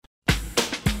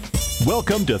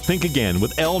Welcome to Think Again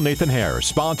with L. Nathan Hare,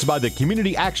 sponsored by the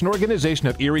Community Action Organization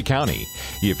of Erie County.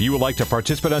 If you would like to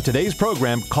participate on today's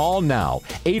program, call now,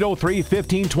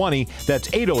 803-1520. That's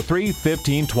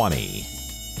 803-1520.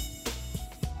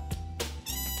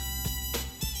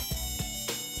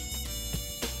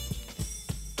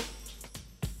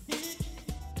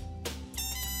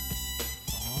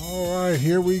 All right,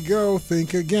 here we go.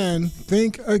 Think again.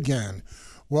 Think again.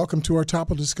 Welcome to our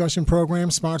topical discussion program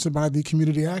sponsored by the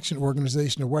Community Action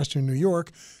Organization of Western New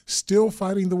York, still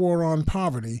fighting the war on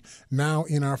poverty, now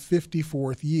in our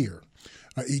 54th year.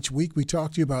 Each week we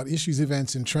talk to you about issues,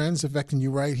 events, and trends affecting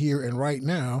you right here and right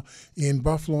now in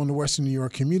Buffalo and the Western New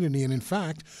York community, and in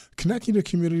fact, connecting to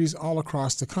communities all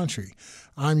across the country.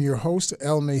 I'm your host,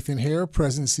 L. Nathan Hare,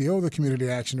 President and CEO of the Community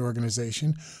Action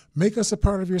Organization. Make us a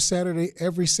part of your Saturday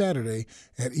every Saturday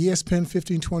at ESPN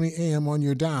 1520 AM on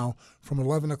your dial from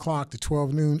 11 o'clock to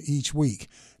 12 noon each week.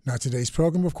 Now, today's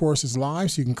program, of course, is live,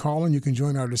 so you can call in. You can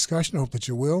join our discussion. I hope that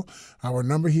you will. Our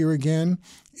number here again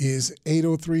is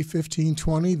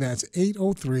 803-1520. That's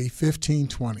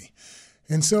 803-1520.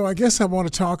 And so I guess I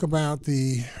want to talk about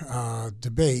the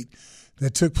debate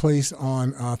that took place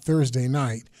on Thursday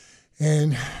night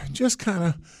and just kind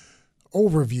of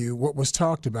overview what was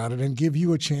talked about it and give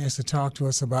you a chance to talk to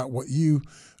us about what you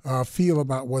feel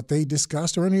about what they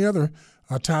discussed or any other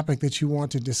topic that you want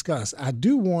to discuss. I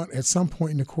do want at some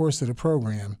point in the course of the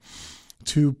program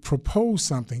to propose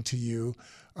something to you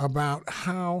about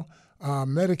how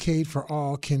Medicaid for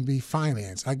All can be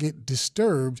financed. I get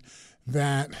disturbed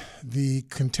that the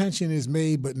contention is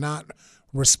made but not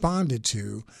responded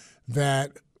to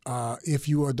that if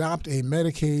you adopt a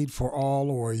Medicaid for All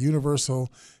or a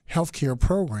universal health care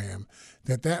program,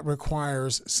 that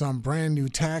requires some brand new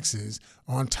taxes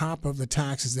on top of the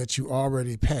taxes that you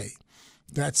already pay.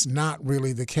 That's not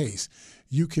really the case.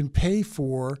 You can pay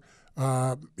for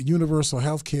universal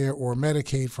health care or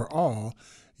Medicaid for All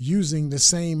using the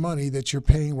same money that you're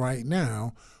paying right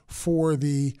now for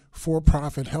the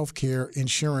for-profit health care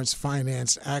insurance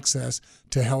financed access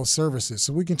to health services.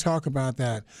 So we can talk about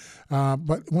that.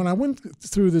 But when I went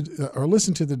through or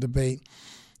listened to the debate,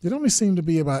 it only seemed to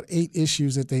be about 8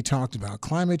 issues that they talked about: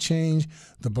 climate change,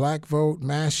 the black vote,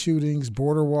 mass shootings,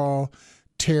 border wall,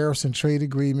 tariffs and trade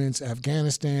agreements,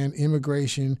 Afghanistan,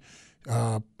 immigration,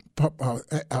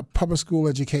 public school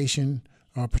education,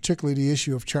 particularly the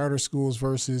issue of charter schools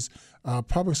versus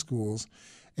public schools.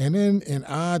 And then an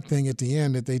odd thing at the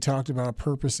end that they talked about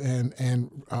purpose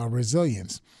and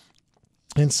resilience.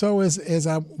 And so as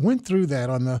I went through that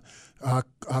on the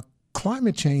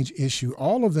climate change issue,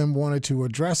 all of them wanted to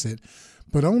address it,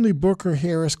 but only Booker,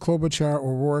 Harris, Klobuchar,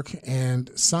 O'Rourke,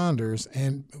 and Sanders,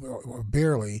 and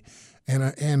barely,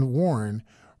 and Warren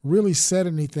really said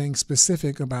anything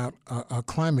specific about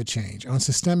climate change. On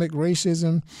systemic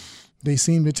racism, they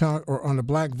seem to talk, or on the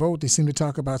black vote, they seem to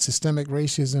talk about systemic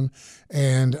racism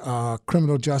and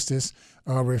criminal justice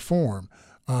reform.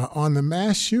 On the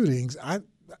mass shootings, I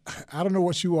don't know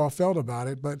what you all felt about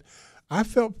it, but I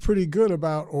felt pretty good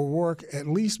about O'Rourke at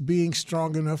least being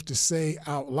strong enough to say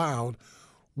out loud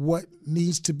what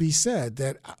needs to be said,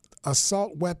 that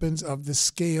assault weapons of the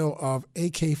scale of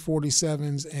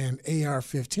AK-47s and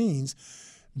AR-15s,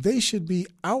 they should be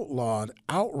outlawed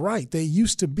outright. They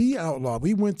used to be outlawed.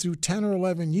 We went through 10 or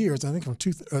 11 years, I think from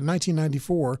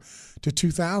 1994 to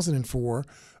 2004,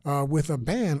 with a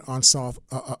ban on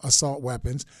assault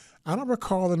weapons. I don't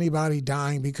recall anybody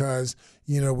dying because,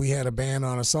 we had a ban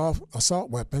on assault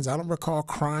weapons. I don't recall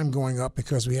crime going up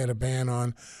because we had a ban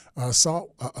on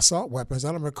assault weapons.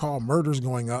 I don't recall murders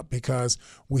going up because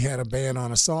we had a ban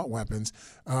on assault weapons.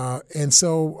 And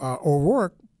so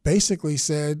O'Rourke basically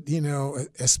said,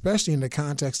 especially in the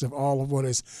context of all of what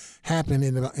has happened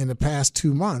in the past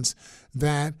 2 months,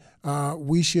 that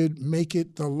we should make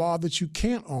it the law that you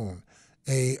can't own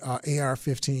a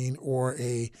AR-15 or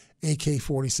a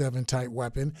AK-47 type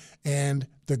weapon, and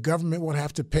the government would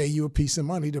have to pay you a piece of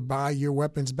money to buy your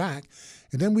weapons back.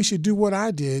 And then we should do what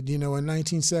I did, in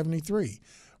 1973.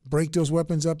 Break those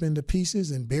weapons up into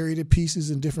pieces and bury the pieces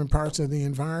in different parts of the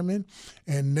environment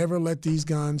and never let these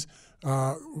guns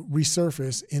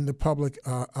resurface in the public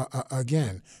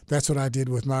again. That's what I did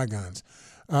with my guns.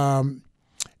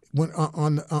 When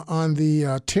on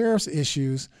the tariffs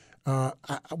issues,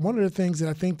 one of the things that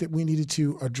I think that we needed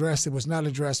to address that was not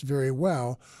addressed very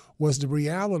well was the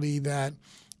reality that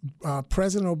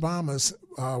President Obama's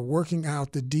working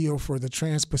out the deal for the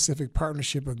Trans-Pacific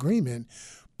Partnership Agreement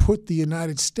put the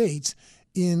United States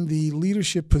in the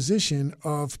leadership position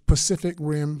of Pacific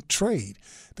Rim trade.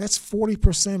 That's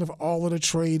 40% of all of the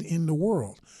trade in the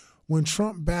world. When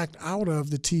Trump backed out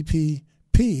of the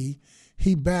TPP,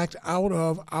 he backed out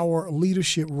of our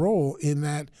leadership role in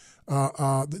that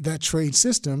trade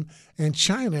system, and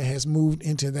China has moved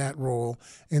into that role.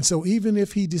 And so even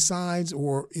if he decides,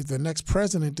 or if the next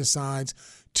president decides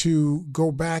to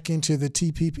go back into the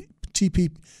TPP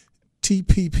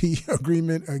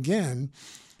agreement again,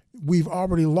 we've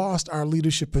already lost our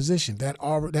leadership position.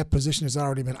 That position has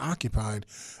already been occupied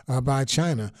by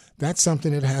China. That's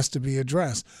something that has to be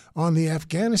addressed. On the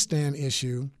Afghanistan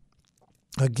issue,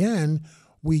 again,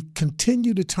 we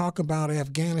continue to talk about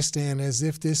Afghanistan as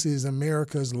if this is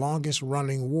America's longest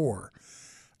running war.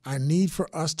 I need for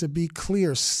us to be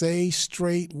clear, say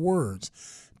straight words.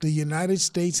 The United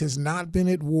States has not been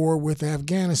at war with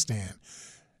Afghanistan.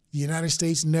 The United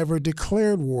States never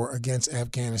declared war against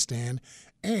Afghanistan,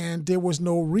 and there was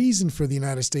no reason for the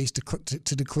United States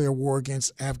to declare war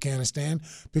against Afghanistan,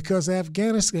 because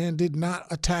Afghanistan did not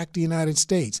attack the United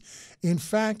States. In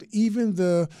fact, even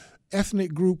the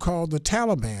ethnic group called the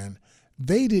Taliban,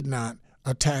 they did not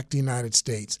attack the United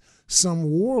States. Some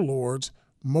warlords,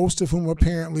 most of whom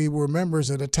apparently were members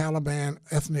of the Taliban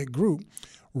ethnic group,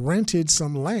 rented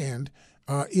some land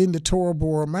in the Tora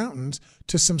Bora Mountains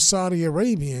to some Saudi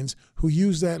Arabians who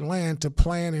used that land to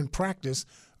plan and practice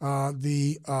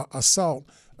the assault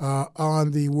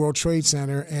on the World Trade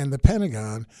Center and the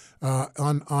Pentagon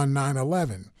on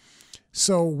 9/11.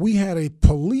 So we had a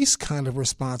police kind of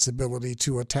responsibility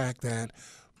to attack that,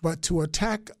 but to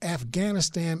attack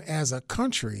Afghanistan as a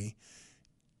country,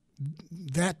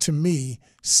 that to me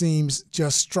seems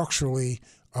just structurally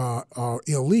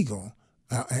illegal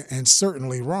and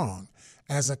certainly wrong.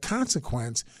 As a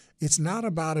consequence, it's not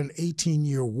about an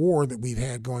 18-year war that we've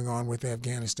had going on with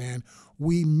Afghanistan.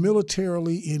 We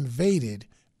militarily invaded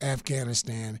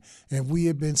Afghanistan, and we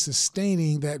have been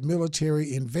sustaining that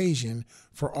military invasion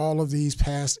for all of these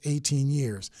past 18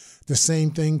 years. The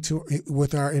same thing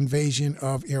with our invasion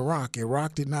of Iraq.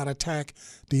 Iraq did not attack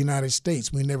the United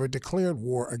States. We never declared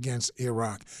war against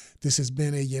Iraq. This has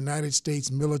been a United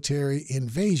States military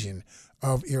invasion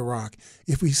of Iraq.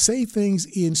 If we say things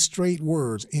in straight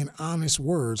words, in honest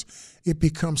words, it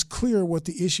becomes clear what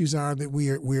the issues are that we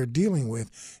are dealing with,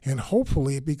 and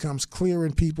hopefully it becomes clear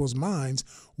in people's minds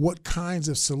what kinds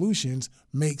of solutions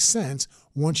make sense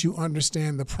once you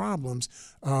understand the problems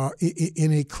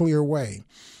in a clear way.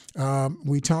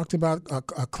 We talked about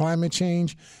climate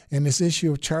change and this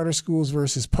issue of charter schools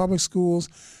versus public schools.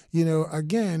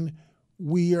 Again,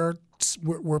 we're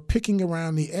picking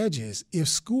around the edges. If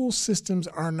school systems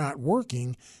are not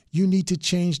working, you need to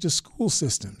change the school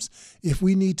systems. If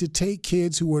we need to take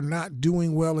kids who are not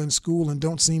doing well in school and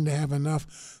don't seem to have enough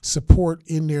support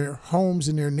in their homes,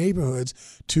 in their neighborhoods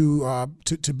to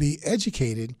be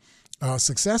educated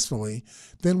successfully,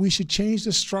 then we should change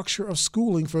the structure of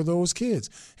schooling for those kids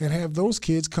and have those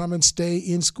kids come and stay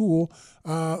in school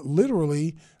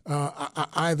literally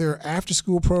either after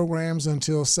school programs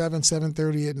until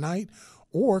 7:30 at night,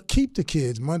 or keep the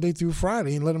kids Monday through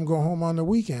Friday and let them go home on the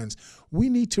weekends. We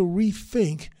need to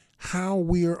rethink how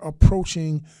we are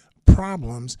approaching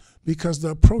problems, because the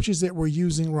approaches that we're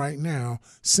using right now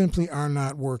simply are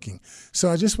not working. So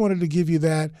I just wanted to give you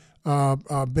that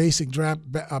basic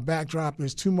backdrop.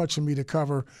 There's too much for me to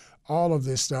cover all of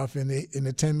this stuff in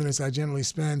the 10 minutes I generally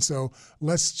spend. So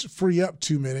let's free up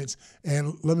 2 minutes,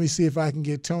 and let me see if I can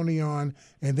get Tony on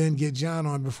and then get John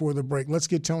on before the break. Let's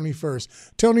get Tony first.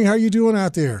 Tony, how you doing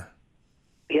out there?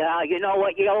 Yeah, you know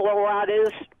what yellow rod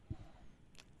is?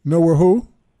 Know where who?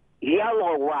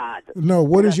 Yellow rod. No,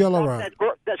 what is yellow rod?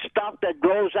 The stuff that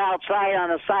grows outside on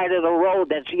the side of the road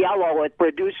that's yellow, it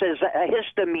produces a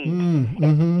histamine.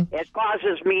 Mm-hmm. It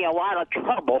causes me a lot of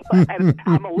trouble.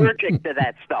 I'm allergic to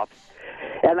that stuff,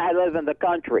 and I live in the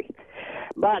country.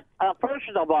 But first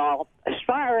of all, as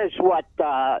far as what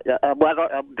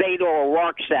Beto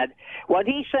O'Rourke said, when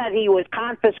he said he would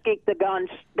confiscate the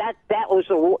guns, that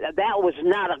was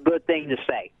not a good thing to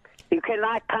say. You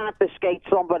cannot confiscate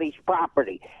somebody's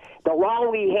property. The law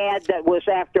we had that was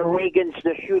after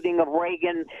the shooting of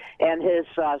Reagan and his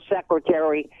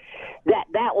secretary,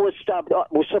 that was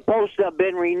supposed to have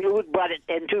been renewed, but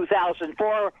in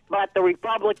 2004. But the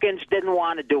Republicans didn't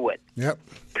want to do it. Yep.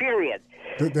 Period.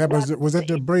 Was that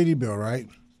the Brady bill, right?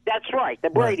 That's right,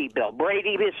 the Brady bill.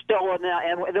 Brady is still in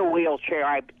the wheelchair.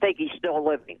 I think he's still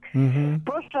living. Mm-hmm.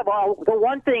 First of all, the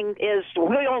one thing is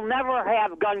we'll never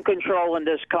have gun control in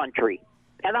this country.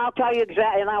 And I'll tell you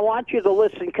exactly, and I want you to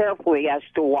listen carefully as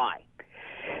to why.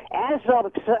 As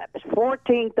of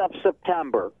 14th of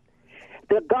September,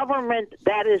 the government,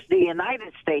 that is the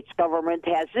United States government,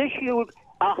 has issued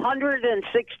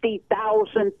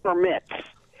 160,000 permits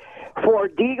for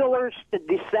dealers to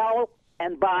sell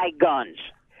and buy guns.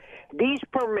 these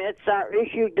permits are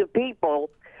issued to people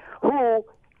who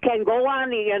can go on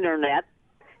the internet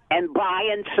and buy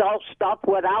and sell stuff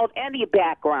without any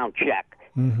background check,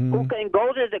 who can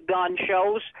go to the gun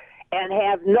shows and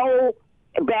have no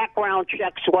background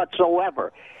checks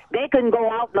whatsoever. They can go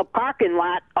out in the parking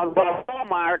lot of a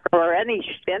Walmart or any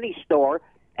store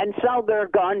and sell their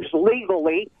guns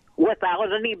legally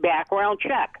without any background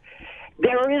check.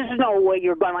 There is no way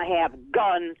you're going to have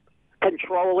gun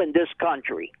control in this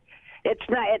country. It's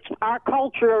not. It's our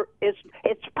culture.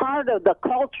 It's part of the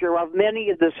culture of many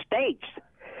of the states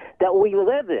that we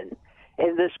live in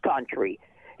this country.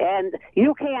 And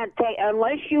you can't take,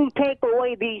 unless you take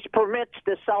away these permits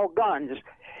to sell guns,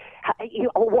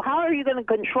 how are you going to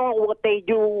control what they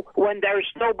do when there's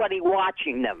nobody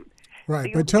watching them?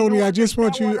 Right, but Tony, I just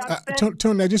want you,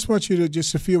 Tony, I just want you to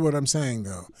just to feel what I'm saying,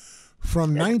 though.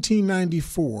 From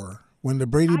 1994, when the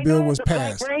Brady Bill was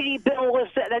passed, the Brady Bill was.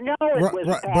 I know it was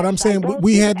right, passed. but I'm saying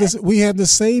we had this. We had the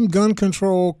same gun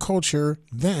control culture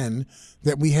then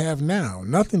that we have now.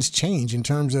 Nothing's changed in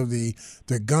terms of the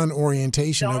gun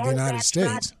orientation of the United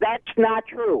States. That's not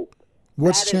true.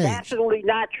 What's That changed? is absolutely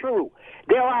not true.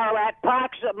 There are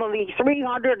approximately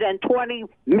 320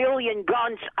 million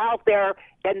guns out there,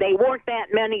 and they weren't that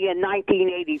many in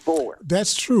 1984.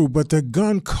 That's true, but the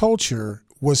gun culture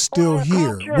was still the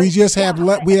here. culture- We just have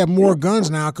we have more guns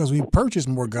now because we purchased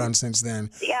more guns since then.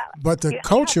 Yeah, But the yeah,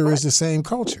 culture is the same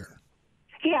culture.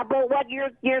 Yeah, but what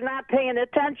you're not paying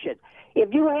attention.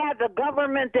 If you have the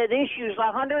government that issues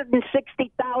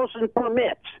 160,000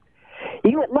 permits,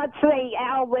 let's say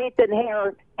Al Nathan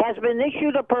Hare has been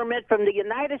issued a permit from the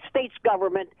United States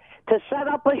government to set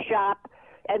up a shop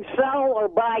and sell or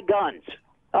buy guns.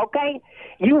 Okay?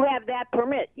 You have that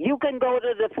permit. You can go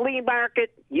to the flea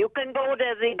market. You can go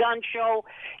to the gun show.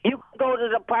 You can go to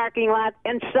the parking lot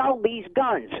and sell these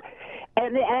guns.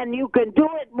 And you can do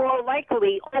it more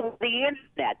likely over the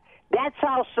internet. That's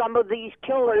how some of these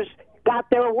killers got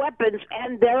their weapons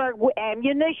and their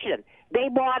ammunition. They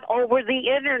bought over the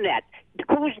internet.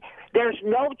 There's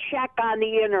no check on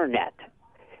the internet.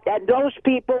 And those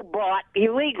people bought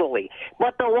illegally.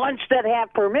 But the ones that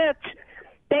have permits,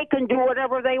 they can do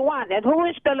whatever they want. And who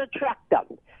is going to track them?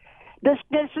 This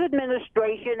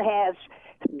administration has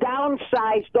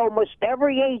downsized almost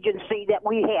every agency that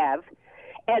we have.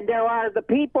 And there are the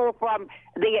people from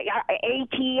the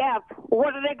ATF.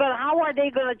 How are they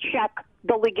going to check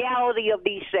the legality of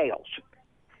these sales?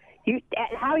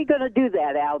 How are you going to do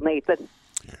that, Al Nathan?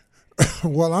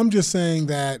 Well, I'm just saying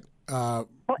that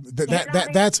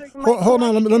that's. Hold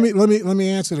on. Let me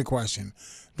answer the question.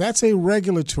 That's a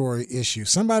regulatory issue.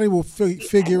 Somebody will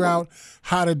figure out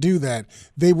how to do that.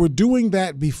 They were doing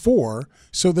that before,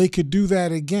 so they could do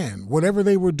that again. Whatever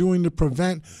they were doing to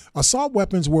prevent assault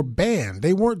weapons were banned.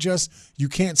 They weren't just you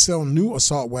can't sell new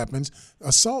assault weapons.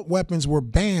 Assault weapons were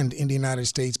banned in the United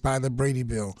States by the Brady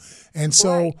Bill. And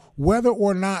so whether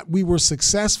or not we were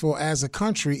successful as a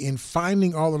country in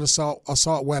finding all of the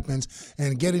assault weapons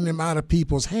and getting them out of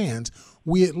people's hands,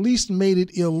 we at least made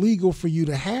it illegal for you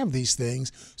to have these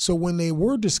things, so when they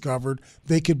were discovered,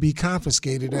 they could be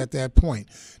confiscated at that point.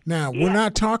 Now, we're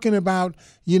not talking about,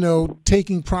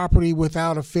 taking property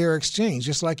without a fair exchange,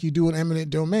 just like you do in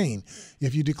eminent domain.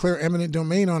 If you declare eminent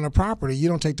domain on a property, you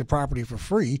don't take the property for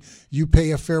free. You pay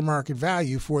a fair market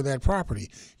value for that property.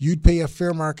 You'd pay a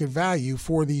fair market value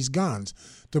for these guns.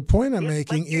 The point I'm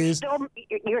making is...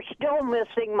 You're still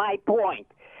missing my point.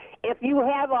 If you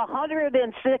have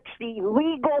 160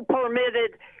 legal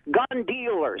permitted gun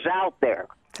dealers out there,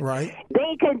 right,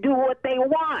 they can do what they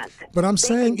want. But I'm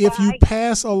saying if you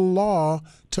pass a law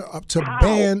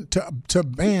to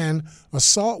ban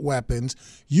assault weapons,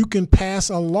 you can pass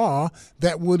a law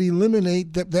that would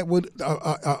eliminate that would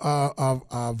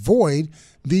void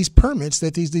these permits,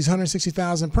 that these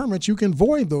 160,000 permits. You can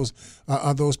void those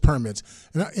permits.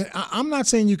 And I'm not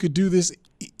saying you could do this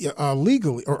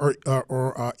legally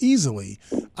or easily.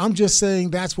 I'm just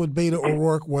saying that's what Beto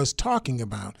O'Rourke was talking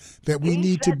about, that we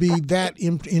need to be that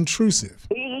intrusive.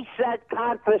 He said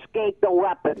confiscate the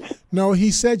weapons. No,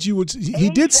 he said you would. He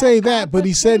did say that, but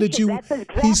he said that you.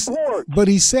 But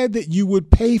he said that you would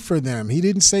pay for them. He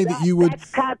didn't say that you would. That's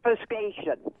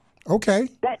confiscation. Okay.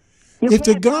 If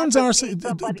the guns are,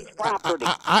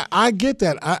 I get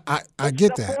that. I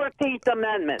get that. The 14th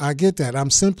Amendment. I get that.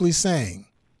 I'm simply saying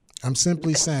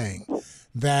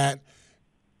that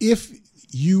if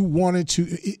you wanted to,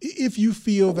 if you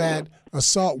feel that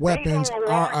assault weapons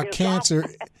are a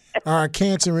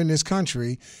cancer in this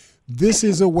country, this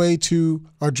is a way to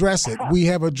address it. We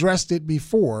have addressed it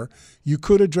before. You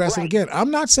could address it again.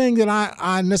 I'm not saying that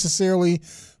I necessarily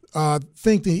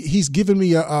think that he's given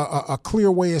me a clear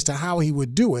way as to how he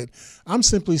would do it. I'm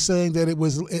simply saying that it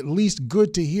was at least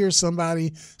good to hear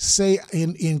somebody say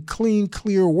in clean,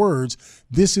 clear words,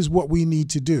 this is what we need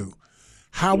to do.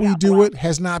 How we do it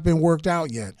has not been worked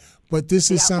out yet, but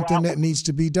this is something that needs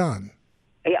to be done.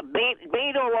 Yeah,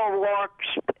 Beto O'Rourke,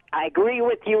 I agree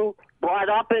with you, brought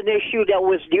up an issue that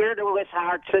was dear to his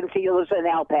heart since he was in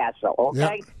El Paso,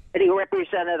 okay? Yep. And he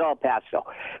represented El Paso.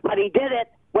 But he did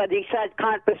it when he said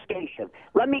confiscation.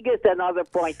 Let me get to another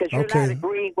point, because you're not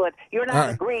agreeing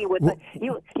with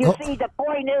you see, the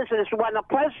point is when the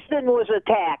president was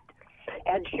attacked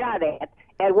and shot at,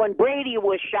 and when Brady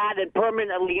was shot and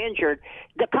permanently injured,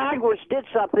 the Congress did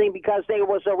something because there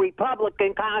was a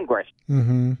Republican Congress.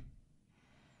 Mm-hmm.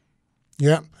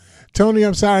 Yep. Tony,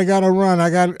 I'm sorry, I got to run. I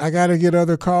got to get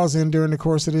other calls in during the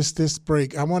course of this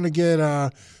break. I want to get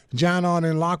John on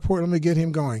in Lockport. Let me get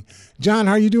him going. John,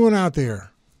 how you doing out there?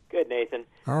 Good, Nathan.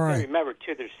 All right. And remember,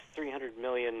 too, there's 300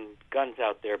 million guns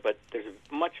out there, but there's a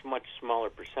much, much smaller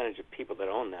percentage of people that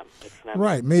own them. It's not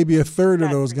right. Maybe a third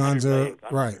of those guns are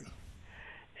right.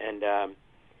 And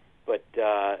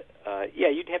yeah,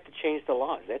 you'd have to change the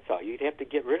laws. That's all. You'd have to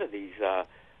get rid of these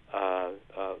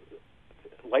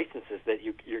licenses that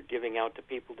you're giving out to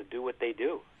people to do what they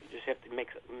do. You just have to make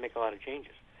a lot of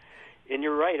changes. And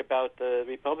you're right about the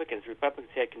Republicans.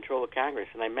 Republicans had control of Congress,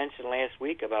 and I mentioned last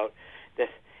week about that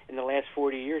in the last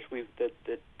 40 years, the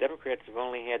Democrats have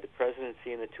only had the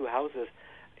presidency and the two houses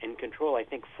in control, I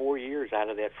think, 4 years out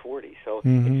of that 40. So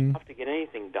it's tough to get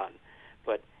anything done.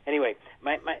 But anyway,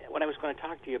 what I was going to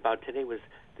talk to you about today was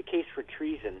the case for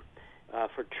treason.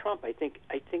 For Trump, I think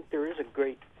there is a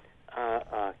great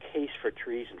case for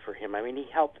treason for him. I mean, he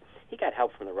got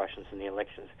help from the Russians in the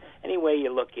elections. Any way you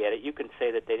look at it, you can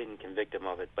say that they didn't convict him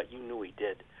of it, but you knew he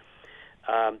did.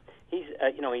 He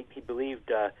believed.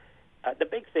 The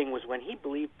big thing was when he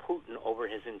believed Putin over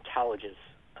his intelligence.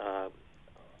 That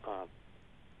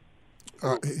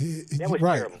was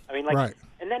terrible. I mean,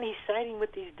 and then he's siding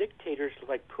with these dictators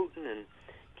like Putin and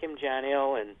Kim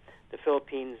Jong-il and the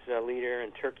Philippines leader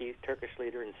and Turkish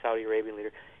leader and Saudi Arabian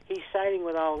leader. He's siding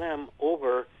with all of them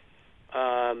over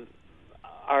our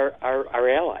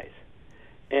allies,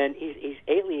 and he's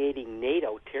alienating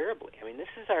NATO terribly. I mean, this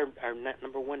is our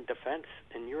number one defense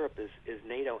in Europe is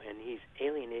NATO, and he's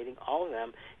alienating all of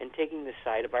them and taking the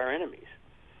side of our enemies.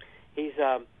 He's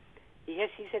had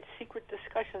secret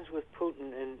discussions with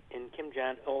Putin and Kim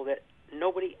Jong-il that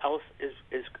nobody else has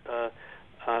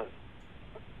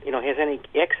any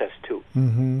access to.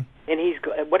 Mm-hmm. And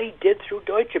what he did through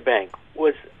Deutsche Bank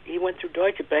was he went through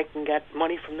Deutsche Bank and got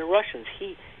money from the Russians.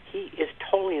 He is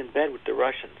totally in bed with the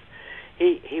Russians.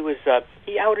 He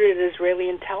outed an Israeli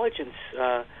intelligence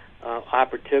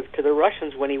operative to the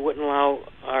Russians when he wouldn't allow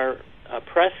our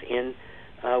press in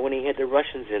when he had the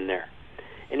Russians in there.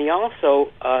 And he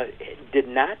also did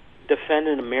not defend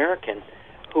an American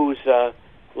whose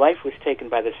life was taken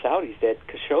by the Saudis, that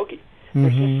Khashoggi. Mm-hmm.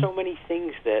 There's just so many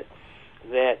things that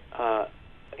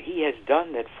he has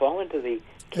done that fall into the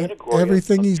category.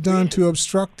 Everything he's done to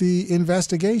obstruct the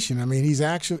investigation. I mean,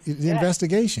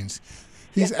 investigations.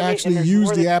 He's actually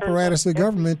used the apparatus of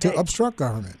government to obstruct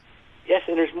government. Yes,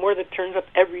 and there's more that turns up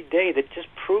every day that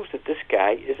just proves that this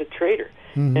guy is a traitor.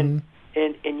 Mm-hmm.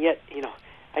 And yet,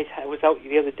 I was out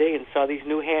the other day and saw these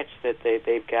new hats that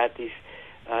they've got, these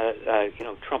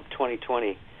Trump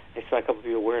 2020. I saw a couple of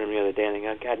people wearing them the other day, and I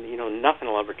thought, God, nothing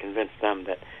will ever convince them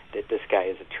that this guy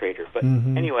is a traitor. But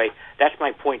anyway, that's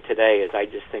my point today. Is I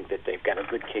just think that they've got a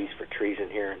good case for treason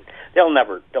here, and they'll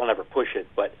never push it,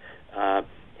 but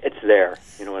it's there.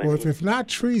 You know what I mean? If not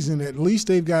treason, at least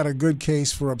they've got a good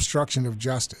case for obstruction of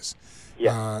justice.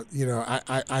 Yeah.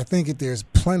 I think that there's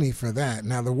plenty for that.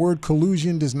 Now, the word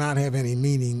collusion does not have any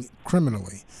meaning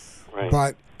criminally, right.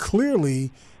 But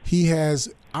clearly he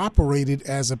has operated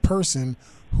as a person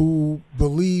who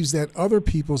believes that other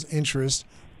people's interests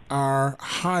are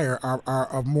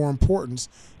of more importance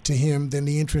to him than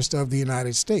the interest of the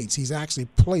United States. He's actually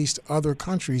placed other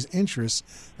countries' interests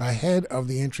ahead of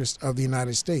the interest of the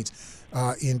United States.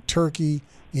 In Turkey,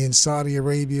 in Saudi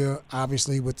Arabia,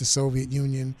 obviously with the Soviet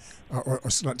Union, or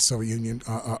not the Soviet Union,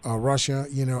 Russia,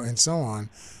 and so on.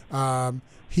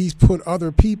 He's put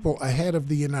other people ahead of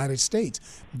the United States.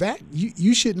 That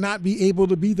you should not be able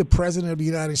to be the president of the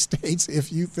United States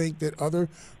if you think that other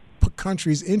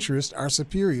countries' interests are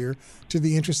superior to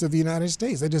the interests of the United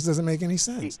States. That just doesn't make any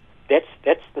sense. That's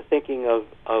the thinking of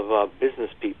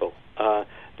business people.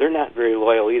 They're not very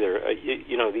loyal either.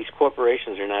 These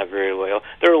corporations are not very loyal.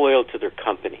 They're loyal to their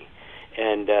company,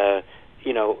 and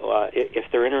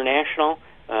if they're international.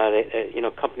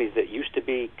 Companies that used to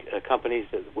be companies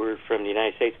that were from the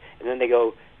United States, and then they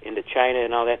go into China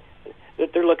and all that,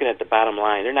 they're looking at the bottom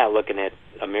line. They're not looking at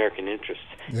American interests.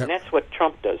 Yep. And that's what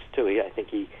Trump does, too. I think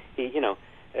he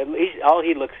at least all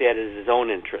he looks at is his own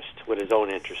interest, what his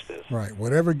own interest is. Right.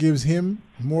 Whatever gives him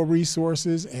more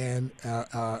resources and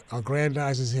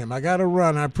aggrandizes him. I got to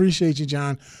run. I appreciate you,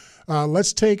 John.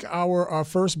 Let's take our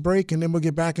first break, and then we'll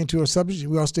get back into a subject.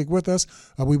 You all stick with us.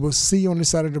 We will see you on the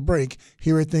side of the break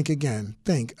here at Think Again.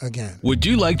 Think Again. Would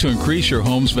you like to increase your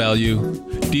home's value?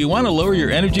 Do you want to lower your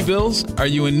energy bills? Are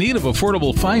you in need of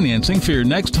affordable financing for your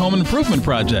next home improvement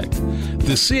project?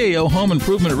 The CAO Home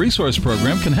Improvement Resource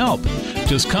Program can help.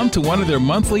 Just come to one of their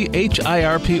monthly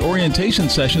HIRP orientation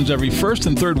sessions every first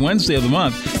and third Wednesday of the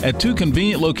month at 2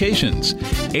 convenient locations.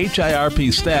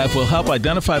 HIRP staff will help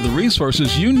identify the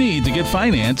resources you need to get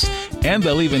financed, and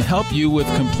they'll even help you with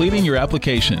completing your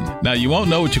application. Now, you won't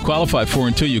know what you qualify for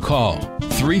until you call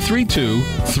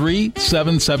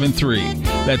 332-3773.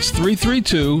 That's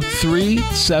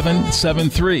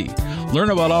 332-3773.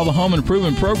 Learn about all the home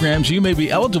improvement programs you may be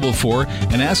eligible for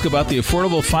and ask about the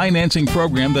affordable financing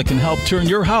program that can help turn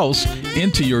your house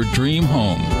into your dream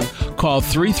home. Call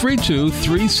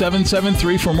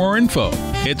 332-3773 for more info.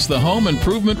 It's the Home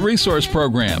Improvement Resource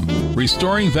Program,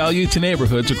 restoring value to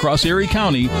neighborhoods across Erie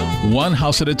County, one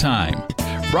house at a time.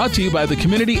 Brought to you by the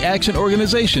Community Action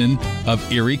Organization of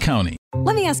Erie County.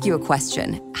 Let me ask you a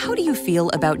question. How do you feel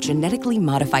about genetically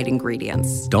modified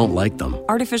ingredients? Don't like them.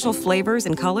 Artificial flavors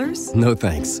and colors? No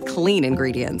thanks. Clean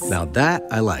ingredients. Now that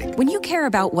I like. When you care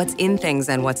about what's in things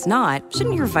and what's not,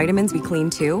 shouldn't your vitamins be clean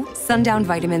too? Sundown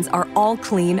vitamins are all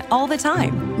clean all the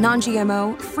time.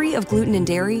 Non-GMO, free of gluten and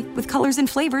dairy, with colors and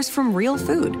flavors from real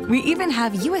food. We even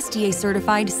have USDA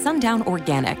certified Sundown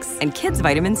Organics and kids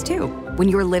vitamins too. When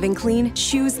you're living clean,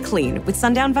 choose clean with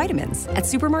Sundown Vitamins at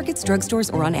supermarkets,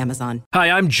 drugstores, or on Amazon.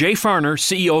 Hi, I'm Jay Farner,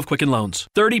 CEO of Quicken Loans.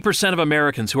 30% of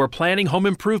Americans who are planning home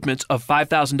improvements of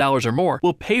 $5,000 or more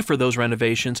will pay for those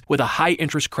renovations with a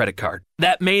high-interest credit card.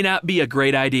 That may not be a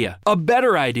great idea. A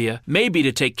better idea may be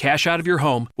to take cash out of your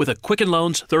home with a Quicken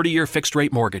Loans 30-year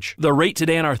fixed-rate mortgage. The rate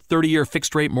today on our 30-year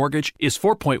fixed-rate mortgage is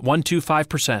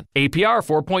 4.125%. APR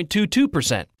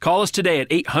 4.22%. Call us today at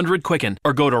 800-QUICKEN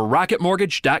or go to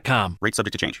rocketmortgage.com. Rate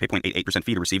subject to change. 8.88%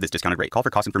 fee to receive this discounted rate. Call for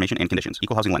cost information and conditions.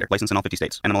 Equal housing lender. License in all 50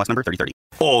 states. NMLS number 3030.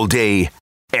 All day,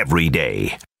 every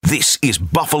day. This is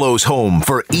Buffalo's home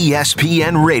for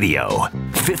ESPN Radio.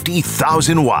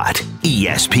 50,000 watt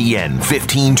ESPN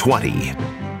 1520.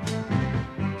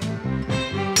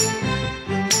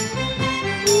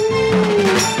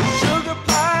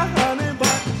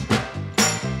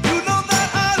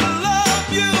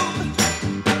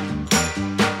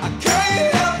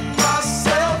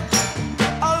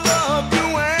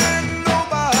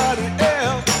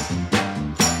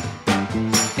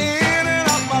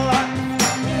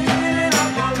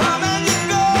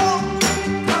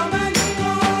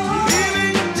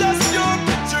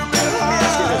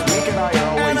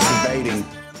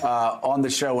 On the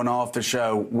show and off the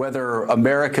show, whether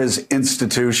America's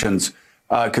institutions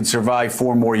could survive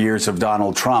 4 more years of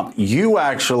Donald Trump. You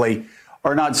actually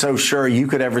are not so sure you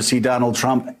could ever see Donald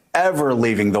Trump ever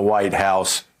leaving the White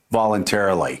House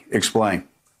voluntarily. Explain.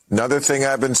 Another thing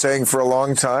I've been saying for a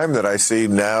long time that I see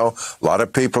now, a lot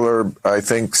of people are, I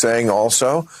think, saying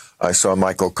also. I saw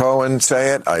Michael Cohen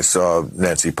say it. I saw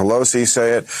Nancy Pelosi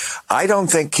say it. I don't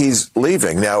think he's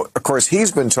leaving. Now, of course,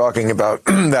 he's been talking about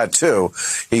that, too.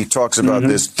 He talks about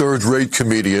this third-rate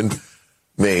comedian,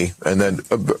 me, and then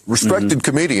a respected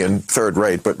comedian, third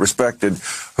rate, but respected,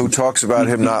 who talks about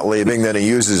him not leaving. Then he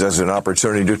uses as an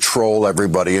opportunity to troll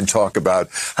everybody and talk about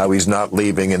how he's not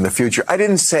leaving in the future. I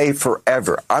didn't say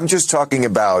forever. I'm just talking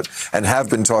about, and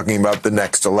have been talking about, the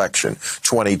next election,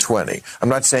 2020. I'm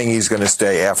not saying he's going to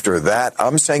stay after that.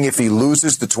 I'm saying if he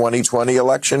loses the 2020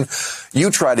 election,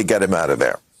 you try to get him out of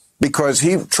there. Because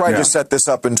he tried to set this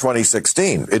up in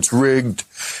 2016. It's rigged.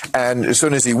 And as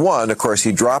soon as he won, of course,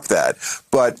 he dropped that.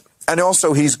 And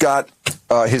also he's got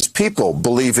his people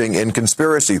believing in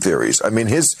conspiracy theories. I mean,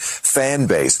 his fan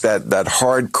base, that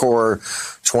hardcore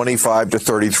 25 to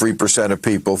 33% of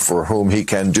people for whom he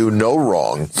can do no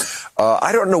wrong.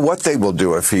 I don't know what they will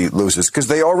do if he loses, because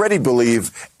they already believe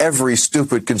every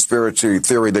stupid conspiracy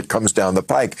theory that comes down the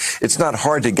pike. It's not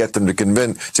hard to get them to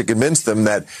convince them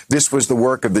that this was the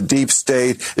work of the deep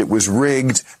state. It was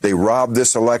rigged. They robbed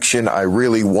this election. I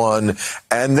really won.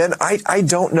 And then I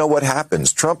don't know what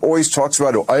happens. Trump always talks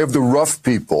about, I have the rough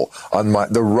people on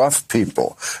the rough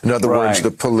people. In other words,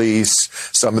 the police,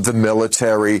 some of the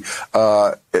military.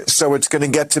 So it's going to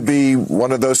get to be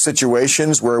one of those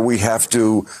situations where we have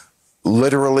to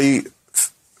literally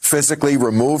physically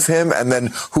remove him, and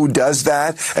then who does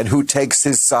that and who takes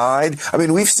his side? I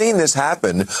mean, we've seen this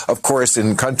happen, of course,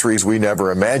 in countries we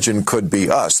never imagined could be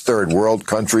us, third world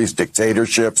countries,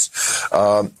 dictatorships,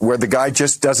 where the guy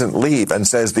just doesn't leave and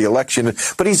says the election,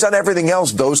 but he's done everything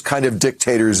else those kind of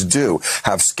dictators do.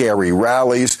 Have scary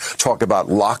rallies, talk about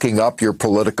locking up your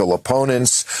political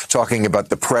opponents, talking about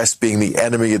the press being the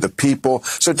enemy of the people.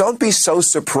 So don't be so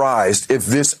surprised if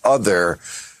this other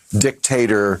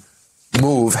dictator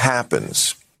move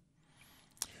happens.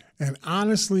 And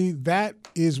honestly, that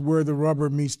is where the rubber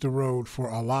meets the road for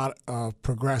a lot of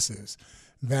progressives,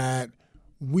 that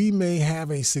we may have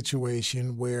a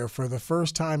situation where for the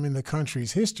first time in the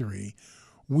country's history,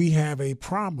 we have a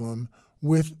problem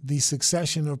with the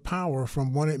succession of power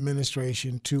from one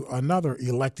administration to another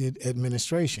elected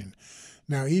administration.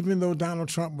 Now, even though Donald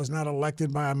Trump was not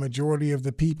elected by a majority of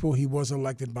the people, he was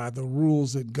elected by the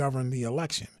rules that govern the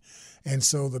election. And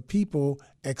so the people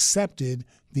accepted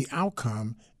the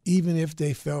outcome, even if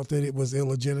they felt that it was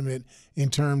illegitimate in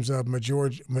terms of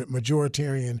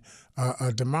majoritarian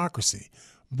democracy.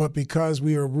 But because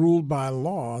we are ruled by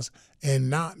laws and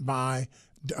not by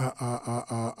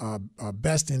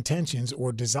best intentions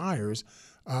or desires,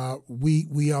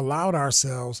 we allowed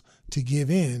ourselves to give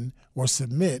in or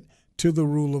submit to the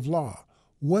rule of law.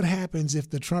 What happens if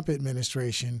the Trump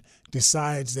administration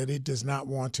decides that it does not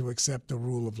want to accept the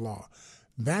rule of law?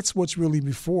 That's what's really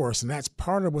before us, and that's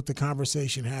part of what the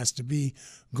conversation has to be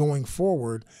going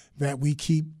forward, that we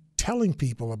keep telling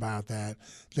people about that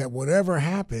whatever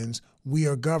happens, we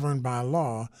are governed by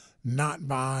law, not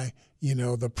by,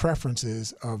 the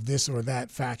preferences of this or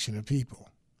that faction of people.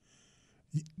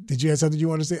 Did you have something you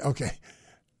want to say? Okay.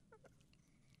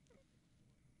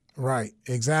 Right,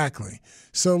 exactly.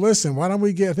 So listen, why don't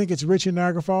we I think it's Rich in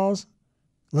Niagara Falls.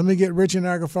 Let me get Rich in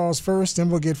Niagara Falls first, then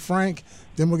we'll get Frank,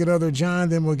 then we'll get other John,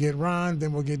 then we'll get Ron,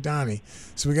 then we'll get Donnie.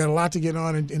 So we got a lot to get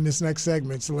on in this next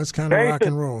segment, so let's kind of rock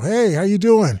and roll. Hey, how you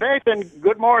doing? Nathan,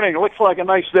 good morning. It looks like a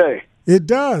nice day. It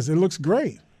does. It looks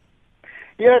great.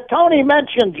 Yeah, Tony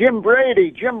mentioned Jim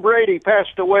Brady. Jim Brady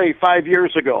passed away 5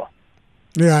 years ago.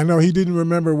 Yeah, I know. He didn't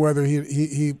remember whether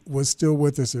he was still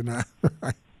with us or not.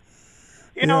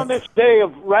 You know, this day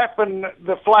of wrapping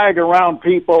the flag around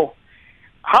people,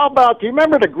 how about, do you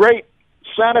remember the great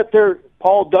Senator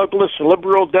Paul Douglas, a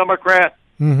liberal Democrat?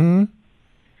 Mm-hmm.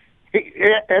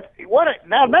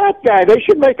 Now that guy, they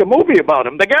should make a movie about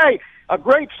him. The guy, a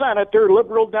great senator,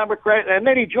 liberal Democrat, and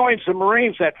then he joins the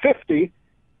Marines at 50,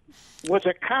 was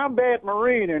a combat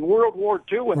Marine in World War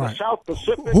II in the South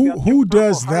Pacific. Who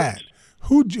does that?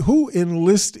 Who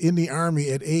enlists in the Army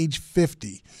at age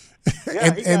 50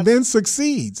 and then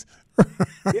succeeds?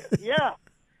 Yeah.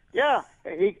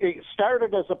 He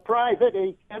started as a private.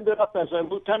 He ended up as a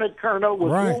lieutenant colonel,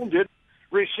 was wounded,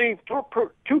 received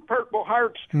two Purple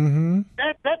Hearts. Mm-hmm.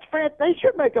 That's fantastic. They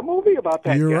should make a movie about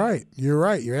that. You're right. You're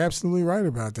right. You're absolutely right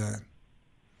about that.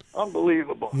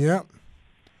 Unbelievable. Yep.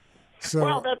 So,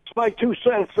 well, that's my 2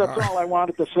 cents. That's all I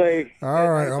wanted to say.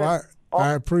 All right. Well,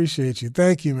 I appreciate you.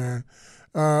 Thank you, man.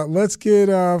 Let's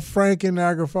get Frank in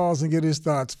Niagara Falls and get his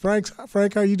thoughts. Frank,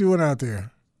 how you doing out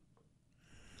there?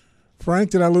 Frank,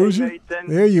 did I lose you? Nathan.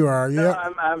 There you are.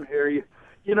 Yeah, I'm here.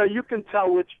 You know, you can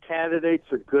tell which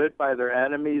candidates are good by their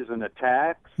enemies and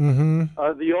attacks. Mm-hmm.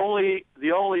 The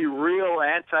only real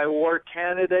anti-war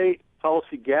candidate,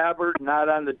 Tulsi Gabbard, not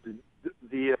on the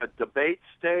debate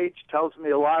stage, tells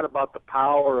me a lot about the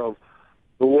power of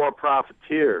the war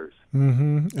profiteers.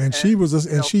 Mm-hmm. And she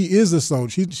is a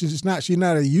soldier. She's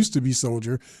not a used to be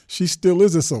soldier. She still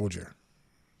is a soldier.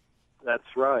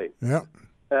 That's right. Yep.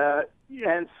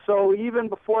 And so even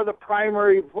before a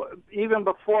primary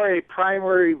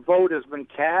vote has been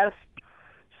cast,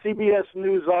 CBS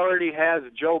News already has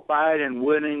Joe Biden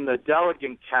winning the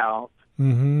delegate count.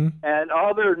 Mm-hmm. And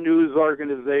other news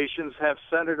organizations have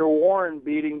Senator Warren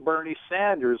beating Bernie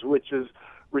Sanders, which is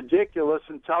ridiculous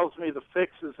and tells me the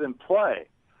fix is in play.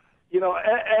 You know,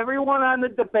 everyone on the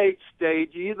debate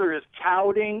stage either is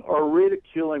touting or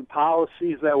ridiculing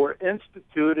policies that were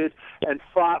instituted and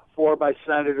fought for by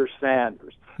Senator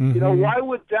Sanders. Mm-hmm. You know, why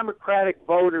would Democratic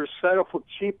voters settle for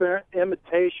cheap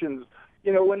imitations,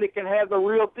 when they can have the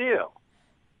real deal?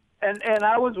 And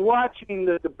I was watching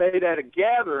the debate at a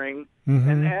gathering, mm-hmm.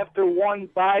 and after one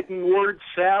Biden word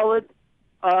salad,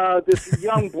 this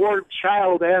young bored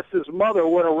child asked his mother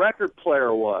what a record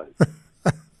player was.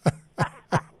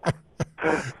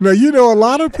 Now, a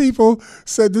lot of people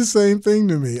said the same thing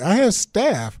to me. I have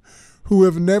staff who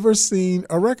have never seen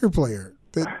a record player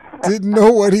that didn't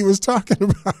know what he was talking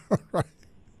about. Right?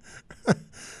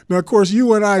 Now, of course,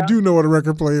 you and I do know what a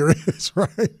record player is,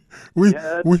 right?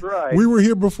 That's right. We were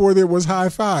here before there was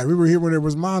hi-fi. We were here when there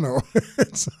was mono.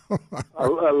 So, I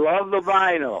love the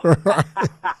vinyl.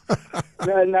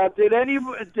 Now, did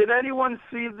anyone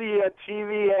see the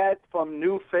TV ad from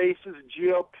New Faces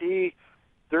GOP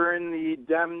during the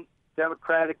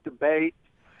Democratic debate?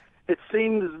 It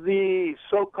seems the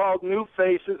so-called New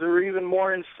Faces are even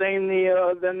more insane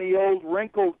than the old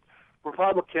wrinkled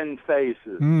Republican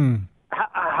faces.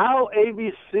 How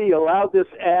ABC allowed this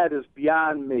ad is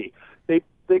beyond me. They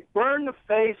burned the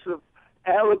face of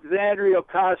Alexandria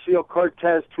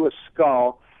Ocasio-Cortez to a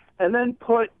skull and then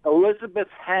put Elizabeth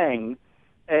Heng,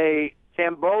 a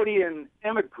Cambodian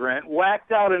immigrant,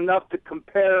 whacked out enough to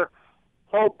compare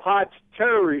Pol Pot's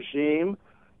terror regime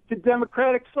to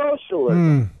democratic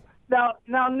socialism.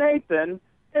 Now, Nathan,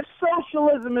 if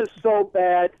socialism is so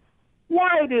bad,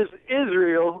 why does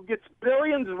Israel, who gets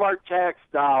billions of our tax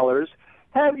dollars,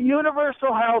 have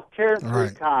universal health care and free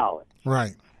college?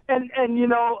 Right. And you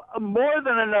know, more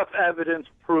than enough evidence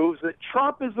proves that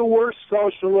Trump is the worst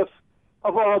socialist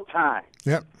of all time.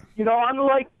 Yep. You know,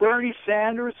 unlike Bernie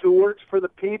Sanders, who works for the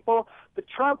people, the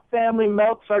Trump family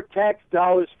melts our tax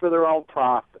dollars for their own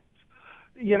profits.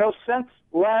 You know, since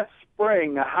last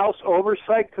spring, the House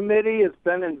Oversight Committee has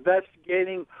been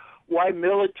investigating why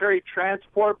military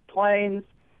transport planes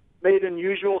made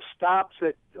unusual stops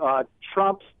at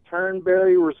Trump's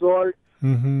Turnberry Resort,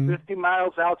 50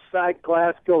 miles outside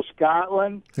Glasgow,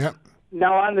 Scotland. Yep.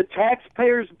 Now, on the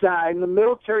taxpayers' dime, the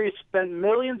military spent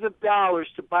millions of dollars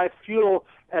to buy fuel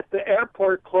at the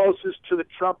airport closest to the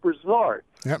Trump resort,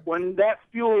 when that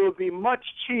fuel would be much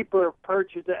cheaper if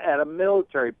purchased at a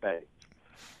military base.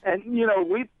 And, you know,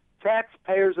 we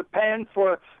taxpayers are paying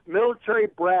for military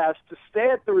brass to stay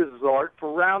at the resort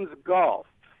for rounds of golf.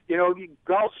 You know,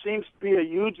 golf seems to be a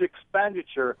huge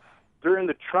expenditure during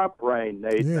the Trump reign,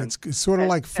 Nathan. Yeah, it's sort of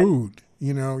like food.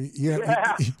 You know, you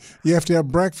have to have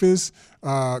breakfast,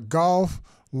 golf,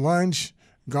 lunch,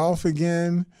 golf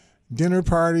again, dinner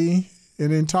party,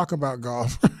 and then talk about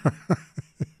golf.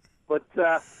 But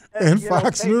and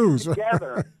Fox News.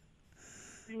 Together,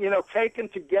 you know, taken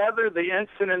together, the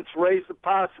incidents raise the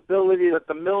possibility that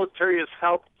the military has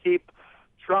helped keep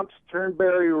Trump's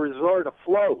Turnberry Resort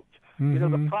afloat. You know,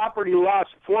 the property lost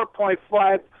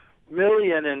 $4.5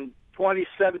 million in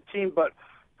 2017, but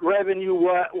revenue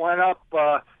went up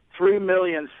 3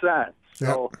 million cents.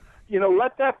 So, you know,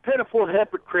 let that pitiful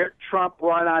hypocrite Trump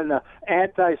run on the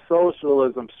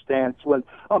anti-socialism stance when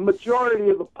a majority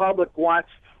of the public wants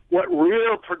what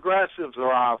real progressives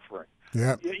are offering.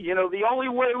 You know, the only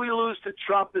way we lose to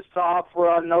Trump is to offer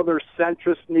another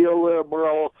centrist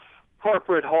neoliberal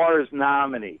corporate whores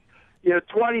nominee. You know,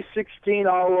 2016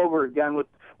 all over again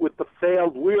with the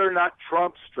failed "we are not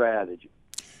Trump" strategy.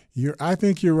 I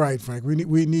think you're right, Frank.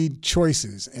 We need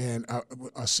choices and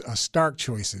stark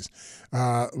choices.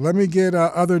 Let me get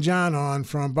Other John on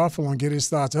from Buffalo and get his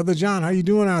thoughts. Other John, how you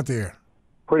doing out there?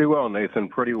 Pretty well, Nathan.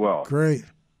 Pretty well. Great.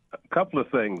 A couple of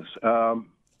things.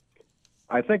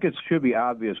 I think it should be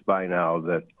obvious by now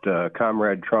that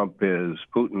Comrade Trump is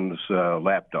Putin's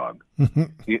lapdog.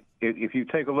 If you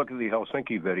take a look at the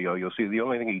Helsinki video, you'll see the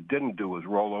only thing he didn't do was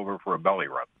roll over for a belly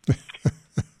rub.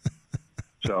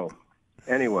 So,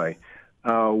 anyway,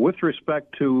 with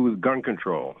respect to gun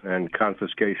control and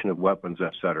confiscation of weapons,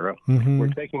 etc., we're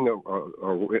taking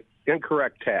a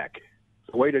incorrect tack.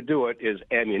 The way to do it is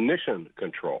ammunition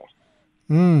control.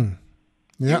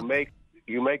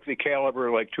 You make the caliber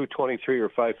like .223 or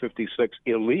 .556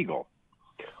 illegal,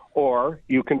 or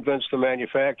you convince the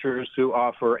manufacturers to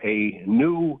offer a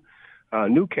new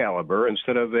caliber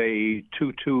instead of a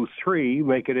 .223,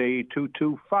 make it a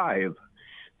 .225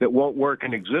 that won't work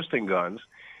in existing guns,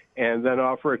 and then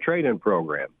offer a trade-in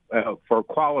program for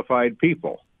qualified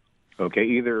people. Okay,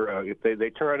 either if they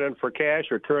turn it in for cash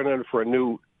or turn it in for a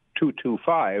new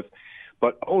 .225,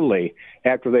 but only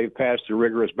after they've passed a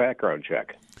rigorous background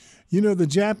check. You know, the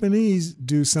Japanese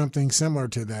do something similar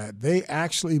to that. They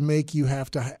actually make you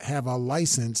have to have a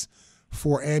license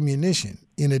for ammunition,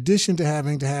 in addition to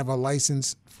having to have a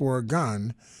license for a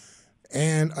gun,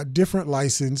 and a different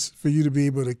license for you to be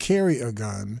able to carry a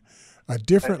gun, a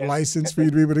different license for you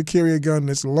to be able to carry a gun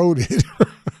that's loaded.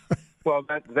 Well,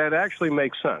 that actually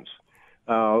makes sense.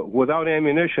 Without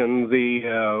ammunition,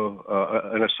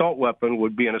 an assault weapon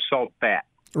would be an assault bat.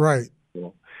 Right.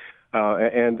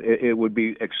 And it would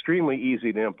be extremely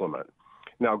easy to implement.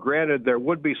 Now, granted, there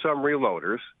would be some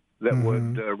reloaders that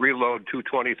would reload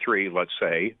 .223, let's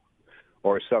say,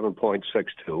 or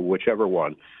 7.62, whichever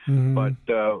one. But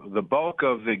the bulk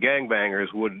of the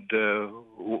gangbangers would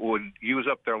use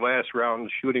up their last round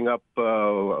shooting up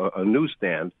a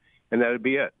newsstand, and that would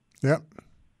be it. Yep.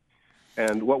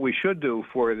 And what we should do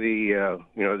for the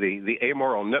the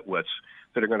amoral nitwits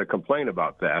that are going to complain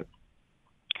about that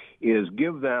is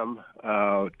give them,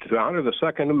 to honor the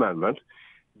Second Amendment,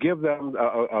 give them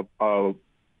a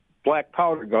black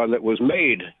powder gun that was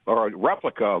made, or a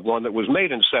replica of one that was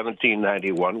made in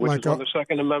 1791, which is when the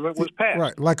Second Amendment was passed.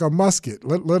 Right, like a musket.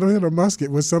 Let them hit a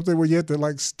musket with something where you have to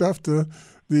like stuff the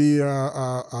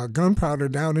gunpowder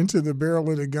down into the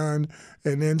barrel of the gun,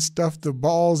 and then stuff the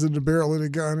balls in the barrel of the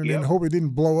gun, and then hope it didn't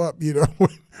blow up.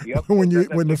 When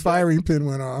the firing pin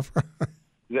went off.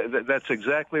 That's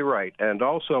exactly right. And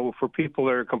also for people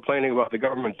that are complaining about the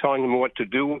government telling them what to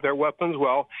do with their weapons,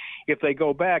 well, if they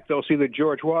go back, they'll see that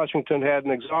George Washington had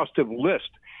an exhaustive list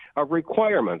of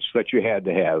requirements that you had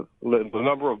to have: the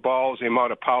number of balls, the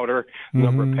amount of powder, the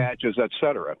number of patches,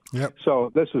 etc. Yep.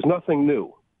 So this is nothing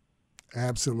new.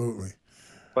 Absolutely.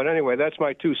 But anyway, that's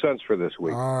my 2 cents for this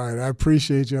week. All right. I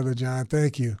appreciate you, Elder John.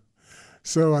 Thank you.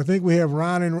 So I think we have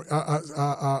Ron and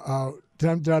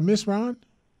did I miss Ron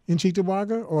in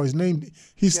Cheektowaga? Or his name,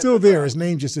 he's still there. His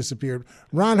name just disappeared.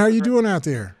 Ron, how are you doing out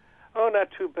there? Oh, not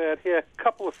too bad. Yeah, a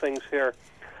couple of things here.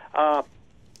 I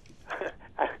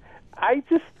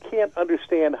just can't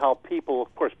understand how people,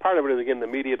 of course, part of it is, again, the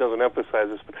media doesn't emphasize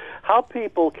this, but how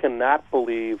people cannot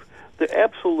believe the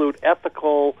absolute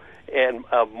ethical and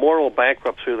moral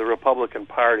bankruptcy of the Republican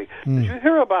Party. Did you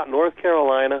hear about North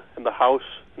Carolina and the House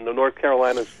and the North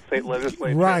Carolina state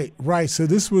legislature? Right. So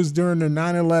this was during the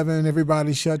 9/11,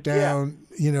 everybody shut down,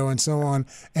 and so on.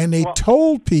 And they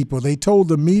told people, they told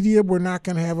the media we're not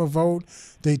going to have a vote.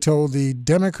 They told the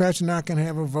Democrats we're not going to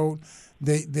have a vote.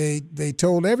 They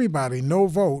told everybody no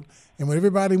vote. And when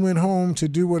everybody went home to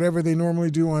do whatever they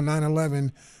normally do on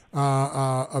 9/11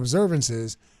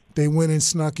 observances, they went and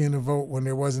snuck in a vote when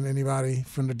there wasn't anybody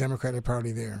from the Democratic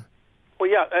Party there. Well,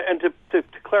 yeah, and to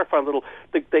clarify a little,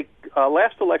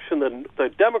 last election the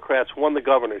Democrats won the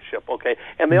governorship, okay,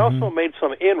 and they also made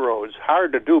some inroads,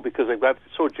 hard to do because they got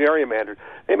so gerrymandered.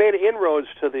 They made inroads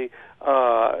to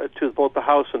both the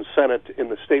House and Senate in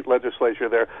the state legislature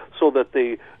there, so that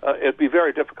it'd be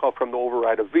very difficult for them to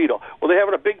override a veto. Well, they're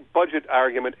having a big budget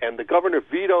argument, and the governor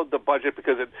vetoed the budget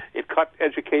because it cut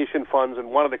education funds and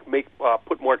wanted to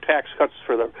put more tax cuts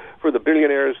for the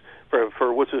billionaires.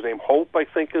 For what's his name, Hope, I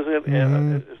think is it,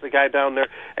 is the guy down there.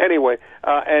 Anyway,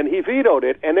 and he vetoed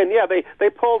it, and then they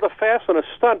pulled a fast and a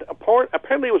stunt.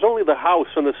 Apparently, it was only the House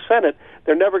and the Senate.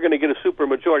 They're never going to get a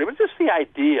supermajority, but just the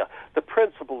idea, the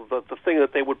principle, the thing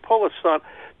that they would pull a stunt,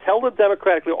 tell the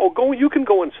Democratic, you can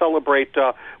go and celebrate.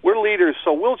 We're leaders,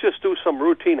 so we'll just do some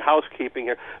routine housekeeping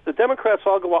here. The Democrats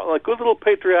all go out like good little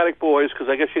patriotic boys, because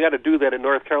I guess you got to do that in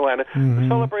North Carolina to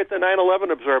celebrate the 9/11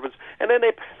 observance, and then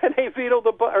they veto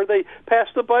they pass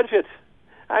the budget.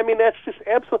 I mean, that's just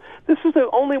absolute. This is the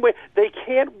only way. They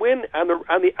can't win on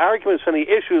the arguments and the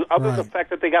issues, other than the fact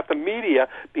that they got the media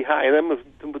behind them,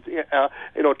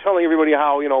 telling everybody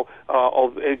how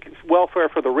welfare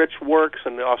for the rich works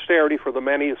and austerity for the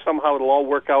many. Somehow it'll all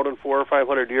work out in 400 or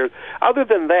 500 years. Other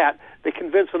than that, they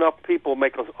convince enough people,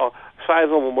 make a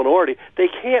sizable minority. They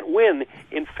can't win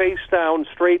in face down,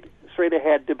 straight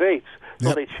ahead debates.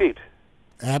 So they cheat.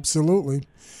 Absolutely.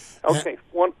 Okay.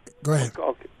 Go ahead.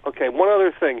 Okay, one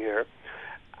other thing here.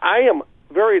 I am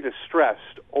very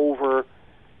distressed over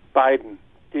Biden.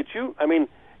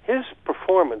 His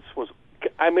performance was,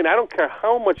 I don't care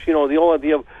how much, the whole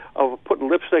idea of putting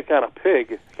lipstick on a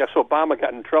pig. I guess Obama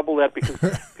got in trouble with that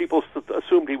because people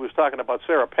assumed he was talking about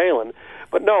Sarah Palin.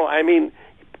 But no,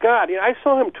 God, I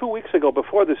saw him 2 weeks ago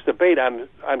before this debate on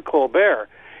Colbert.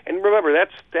 And remember,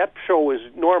 that show is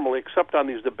normally, except on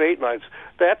these debate nights,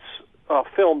 that's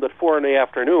filmed at 4 in the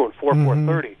afternoon,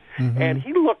 4:30. And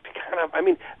he looked kind of,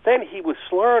 then he was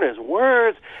slurring his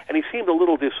words, and he seemed a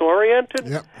little disoriented.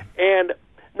 Yep. And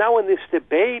now in this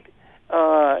debate,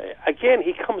 again,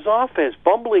 he comes off as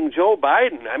bumbling Joe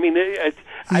Biden.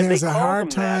 He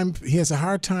has a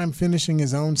hard time finishing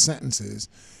his own sentences.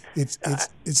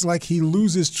 It's like he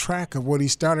loses track of what he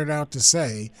started out to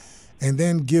say, and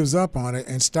then gives up on it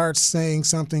and starts saying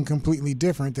something completely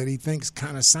different that he thinks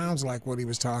kind of sounds like what he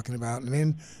was talking about, and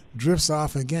then drifts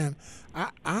off again.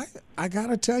 I got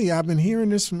to tell you, I've been hearing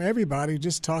this from everybody,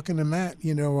 just talking to Matt,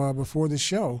 before the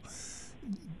show.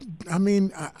 I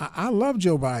love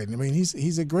Joe Biden.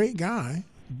 He's a great guy,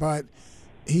 but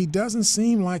he doesn't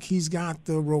seem like he's got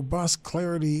the robust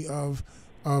clarity of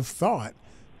thought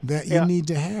that you need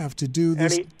to have to do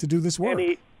this work.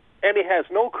 And he has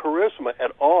no charisma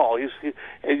at all. As you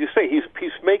say, he's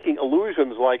making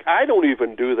allusions like, I don't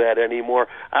even do that anymore.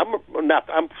 I'm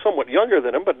somewhat younger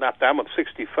than him, but not. I'm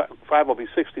 65. I'll be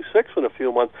 66 in a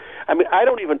few months. I mean, I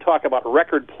don't even talk about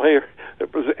record player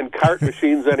and cart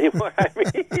machines anymore. I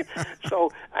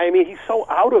mean, he's so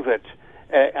out of it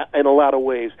in a lot of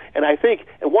ways. And I think,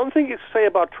 and one thing you say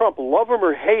about Trump, love him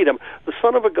or hate him, the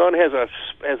son of a gun has a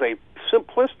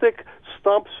simplistic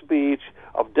stump speech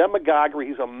of demagoguery.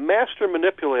 He's a master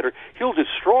manipulator. He'll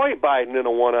destroy Biden in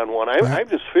a one-on-one. I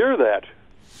just fear that.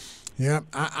 Yeah,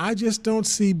 I just don't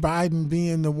see Biden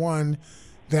being the one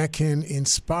that can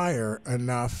inspire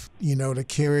enough, to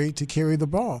carry the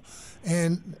ball.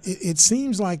 And it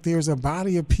seems like there's a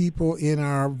body of people in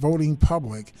our voting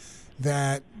public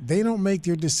that they don't make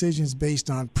their decisions based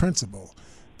on principle.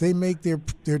 They make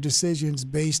their decisions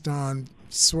based on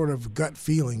sort of gut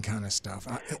feeling kind of stuff.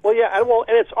 And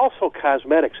it's also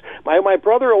cosmetics. My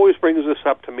brother always brings this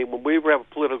up to me when we have a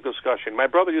political discussion. My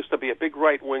brother used to be a big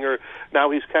right-winger.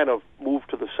 Now he's kind of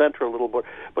moved to the center a little bit.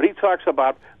 But he talks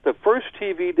about the first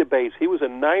TV debates. He was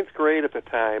in 9th grade at the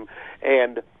time,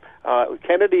 and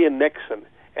Kennedy and Nixon.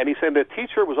 And he said the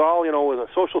teacher was all, in a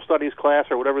social studies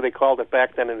class or whatever they called it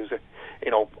back then, and he said,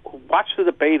 watch the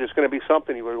debate. It's going to be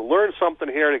something. You will learn something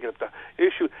here to get the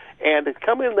issue. And they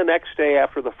come in the next day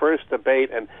after the first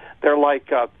debate, and they're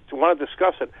like, want to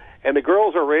discuss it. And the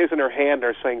girls are raising their hand.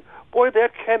 They're saying, boy,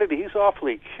 that Kennedy, he's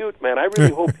awfully cute, man. I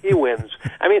really hope he wins.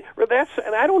 I mean,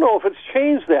 and I don't know if it's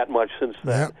changed that much since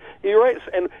then. Yeah. You're right.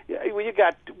 And you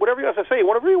got whatever you want to say.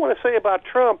 Whatever you want to say about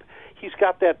Trump, he's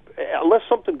got that, unless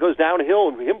something goes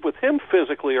downhill with him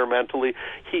physically or mentally,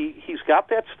 he's got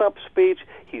that stump speech.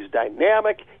 He's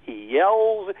dynamic. He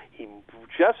yells. He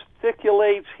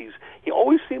gesticulates. He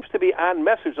always seems to be on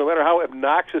message, no matter how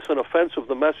obnoxious and offensive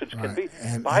the message can be.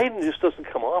 And Biden just doesn't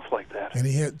come off like that.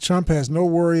 And Trump has no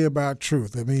worry about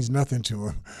truth. It means nothing to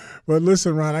him. But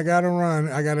listen, Ron, I got to run.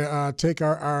 I got to take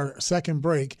our second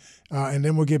break, and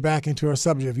then we'll get back into our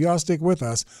subject. If y'all stick with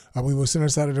us, we will send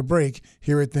us out of the break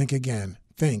here at Think Again.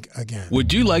 Think again.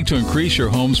 Would you like to increase your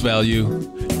home's value?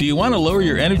 Do you want to lower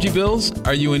your energy bills?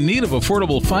 Are you in need of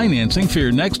affordable financing for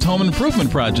your next home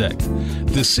improvement project?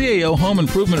 The CAO Home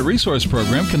Improvement Resource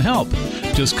Program can help.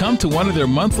 Just come to one of their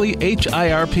monthly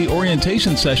HIRP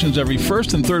orientation sessions every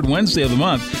first and third Wednesday of the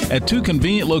month at 2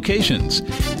 convenient locations.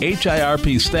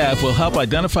 HIRP staff will help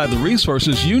identify the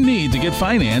resources you need to get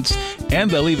financed,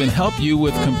 and they'll even help you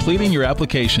with completing your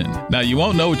application. Now, you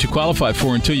won't know what you qualify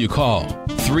for until you call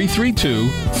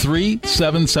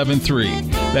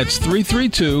 332-3773. That's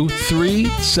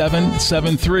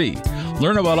 332-3773.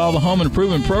 Learn about all the home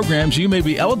improvement programs you may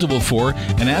be eligible for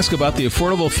and ask about the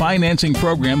affordable financing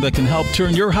program that can help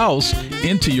turn your house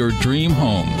into your dream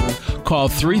home. Call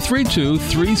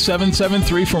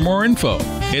 332-3773 for more info.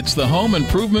 It's the Home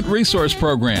Improvement Resource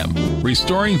Program,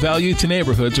 restoring value to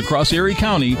neighborhoods across Erie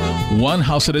County, one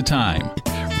house at a time.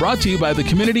 Brought to you by the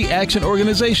Community Action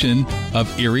Organization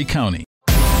of Erie County.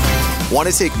 Want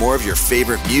to take more of your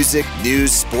favorite music,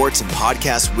 news, sports, and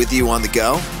podcasts with you on the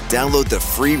go? Download the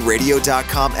free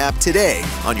radio.com app today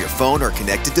on your phone or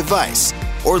connected device,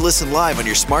 or listen live on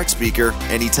your smart speaker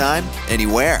anytime,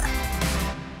 anywhere.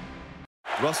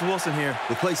 Russell Wilson here.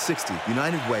 With Play 60,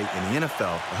 United Way and the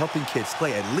NFL are helping kids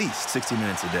play at least 60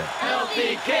 minutes a day.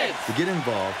 Healthy kids! To get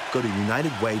involved, go to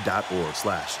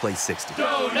unitedway.org/play60.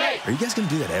 Donate! Are you guys going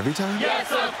to do that every time? Yes,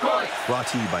 of course! Brought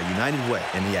to you by United Way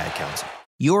and the Ad Council.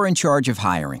 You're in charge of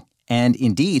hiring, and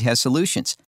Indeed has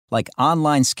solutions, like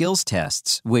online skills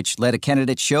tests, which let a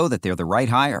candidate show that they're the right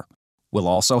hire. We'll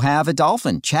also have a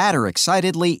dolphin chatter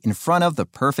excitedly in front of the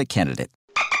perfect candidate.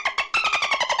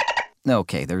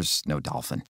 Okay, there's no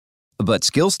dolphin. But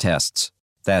skills tests,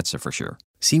 that's a for sure.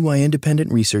 See why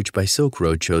independent research by Silk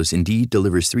Road shows Indeed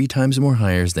delivers 3 times more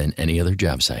hires than any other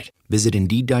job site. Visit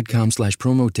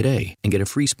Indeed.com/promo today and get a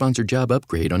free sponsored job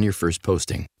upgrade on your first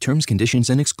posting. Terms, conditions,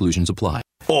 and exclusions apply.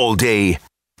 All day,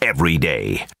 every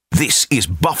day. This is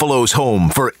Buffalo's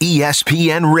home for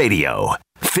ESPN Radio.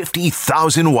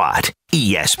 50,000 watt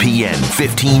ESPN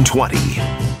 1520.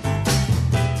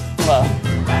 Hello.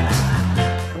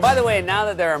 By the way, now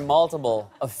that there are multiple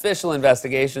official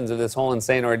investigations of this whole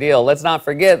insane ordeal, let's not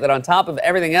forget that on top of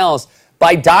everything else,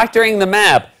 by doctoring the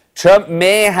map, Trump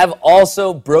may have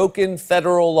also broken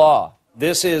federal law.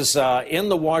 This is in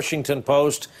the Washington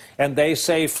Post, and they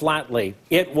say flatly,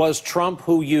 it was Trump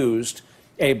who used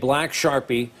a black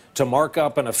Sharpie to mark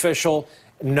up an official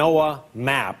NOAA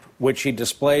map, which he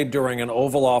displayed during an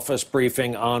Oval Office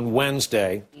briefing on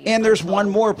Wednesday. And there's one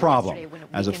more problem.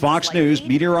 As a Fox News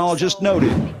meteorologist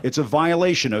noted, it's a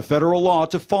violation of federal law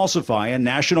to falsify a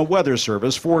National Weather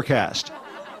Service forecast.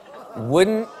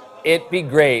 Wouldn't it'd be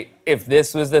great if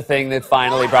this was the thing that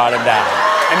finally brought him down.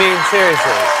 I mean,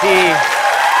 seriously,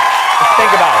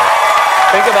 think about it.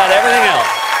 Think about everything else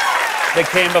that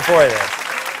came before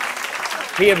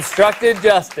this. He obstructed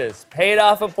justice, paid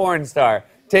off a porn star,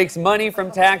 takes money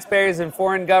from taxpayers and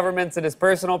foreign governments and his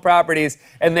personal properties,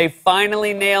 and they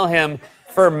finally nail him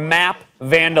for map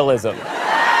vandalism.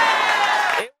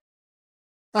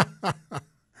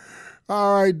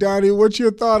 All right, Donnie, what's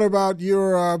your thought about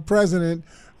your president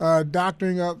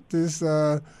doctoring up this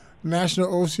National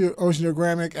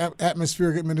Oceanographic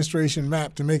Atmospheric Administration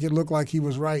map to make it look like he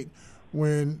was right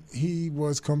when he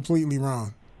was completely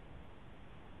wrong?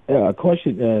 Yeah, a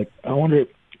question. I wonder,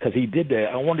 because he did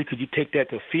that, I wonder, could you take that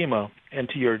to FEMA and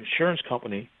to your insurance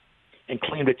company and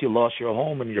claim that you lost your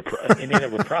home and your any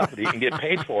other property and get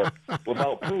paid for it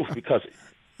without proof? Because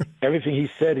everything he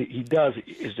said he does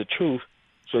is the truth.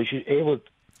 So you should be able to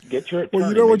get your attorney. Well,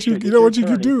 you know what you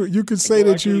could do. You could say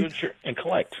that you and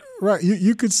collect. Right.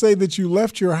 You could say that you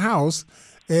left your house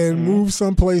and moved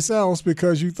someplace else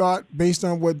because you thought, based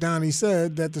on what Donnie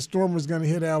said, that the storm was going to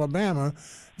hit Alabama.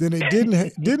 Then it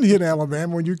didn't hit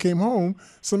Alabama. When you came home,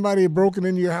 somebody had broken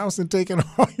into your house and taken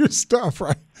all your stuff.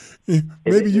 Right.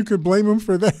 Maybe you could blame him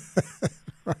for that.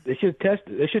 Right. They should test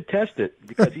it. They should test it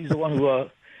because he's the one who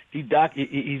he's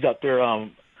up there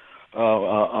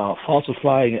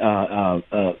falsifying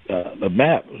the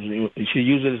map. You should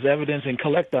use it as evidence and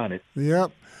collect on it.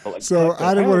 Yep. So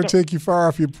I didn't want to take you far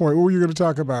off your point. What were you going to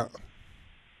talk about?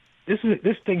 This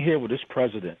thing here with this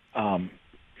president.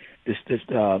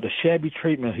 The shabby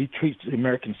treatment he treats the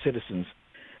American citizens,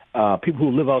 people who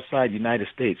live outside the United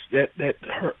States. That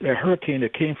hurricane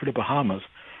that came for the Bahamas,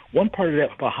 one part of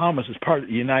that Bahamas is part of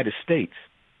the United States.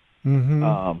 Mm-hmm.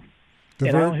 And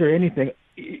I don't hear anything.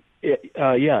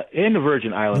 Yeah, and the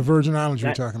Virgin Islands. The Virgin Islands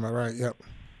you're talking about, right? Yep.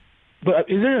 But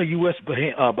is there a U.S.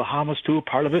 Bahamas too,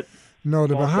 part of it? No,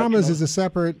 the Bahamas is a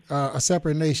separate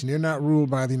nation. They're not ruled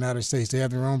by the United States. They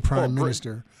have their own prime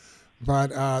minister.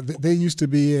 But they used to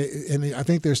be, and I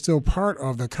think they're still part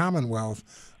of the Commonwealth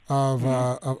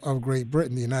of Great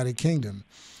Britain, the United Kingdom.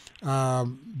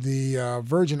 The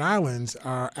Virgin Islands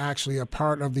are actually a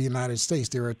part of the United States.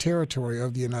 They're a territory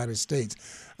of the United States.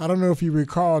 I don't know if you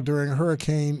recall during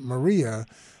Hurricane Maria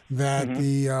that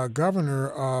the governor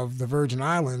of the Virgin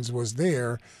Islands was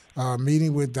there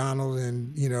meeting with Donald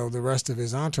and the rest of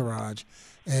his entourage.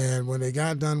 And when they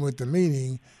got done with the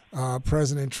meeting,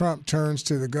 President Trump turns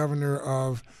to the governor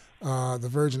of the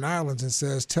Virgin Islands and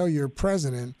says, "Tell your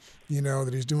president, that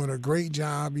he's doing a great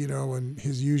job, in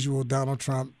his usual Donald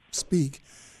Trump speak,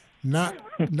 not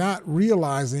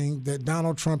realizing that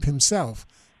Donald Trump himself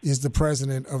is the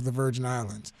president of the Virgin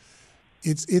Islands."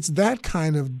 It's that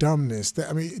kind of dumbness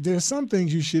there's some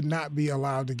things you should not be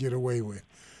allowed to get away with.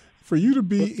 For you to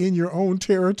be in your own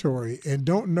territory and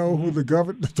don't know who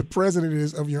the president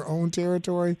is of your own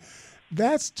territory,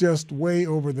 that's just way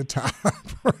over the top.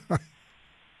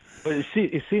 But it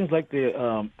seems like the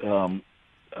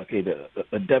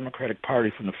Democratic Party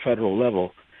from the federal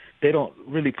level, they don't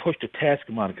really push the task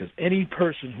on it, because any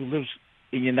person who lives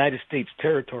in United States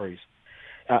territories,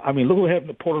 look what happened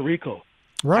to Puerto Rico.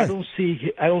 Right. I don't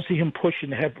see him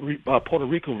pushing to have Puerto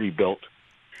Rico rebuilt.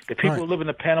 The people who live in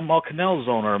the Panama Canal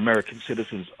Zone are American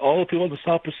citizens. All the people in the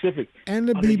South Pacific. And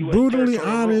to be brutally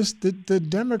honest, the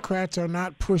Democrats are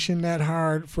not pushing that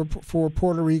hard for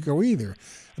Puerto Rico either.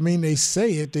 They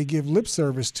say it, they give lip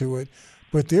service to it,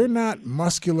 but they're not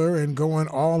muscular and going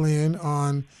all in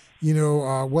on,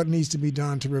 what needs to be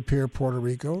done to repair Puerto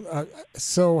Rico.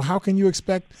 So how can you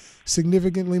expect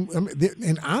significantly?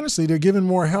 And honestly, they're giving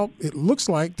more help. It looks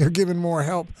like they're giving more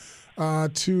help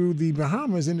to the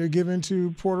Bahamas than they're giving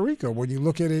to Puerto Rico when you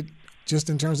look at it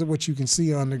just in terms of what you can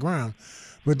see on the ground.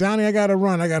 But Donnie, I got to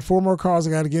run. I got 4 more calls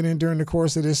I got to get in during the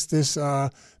course of this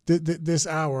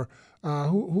hour.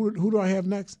 Who do I have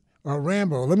next?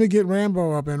 Rambo. Let me get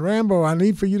Rambo up. And Rambo, I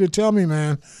need for you to tell me,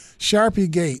 man, Sharpie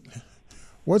Gate.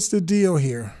 What's the deal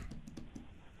here?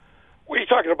 What are you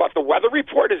talking about? The weather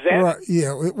report? Is that? Right.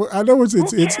 Yeah. I know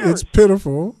it's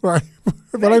pitiful, right?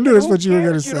 But I knew that's what you were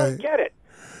going to say. You don't get it.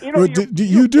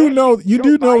 You do know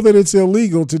that it's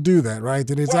illegal to do that, right?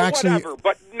 That it's actually whatever.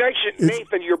 But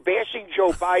Nathan, you're bashing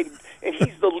Joe Biden, and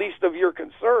he's the least of your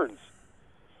concerns.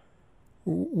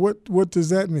 What does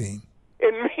that mean?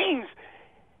 It means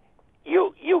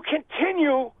you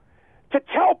continue to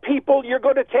tell people you're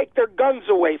going to take their guns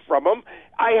away from them.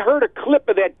 I heard a clip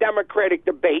of that Democratic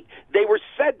debate. They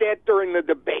said that during the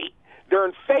debate. They're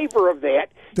in favor of that.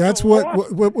 That's ho.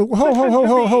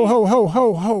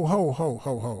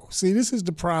 See, this is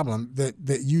the problem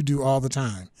that you do all the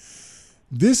time.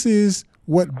 This is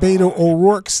what Beto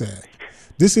O'Rourke said.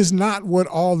 This is not what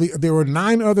there were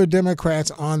 9 other Democrats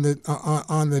on the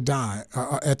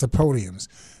at the podiums.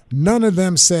 None of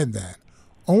them said that.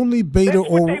 Only Beto That's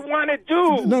what they want to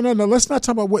do. No. Let's not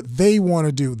talk about what they want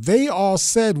to do. They all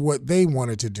said what they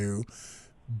wanted to do.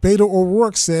 Beto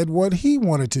O'Rourke said what he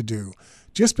wanted to do.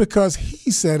 Just because he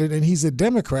said it and he's a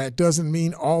Democrat doesn't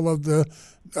mean all of the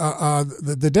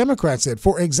Democrats said.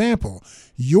 For example,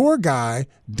 your guy,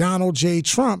 Donald J.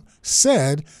 Trump,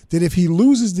 said that if he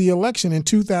loses the election in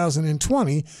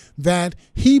 2020, that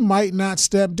he might not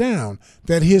step down,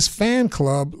 that his fan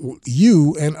club,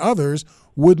 you and others,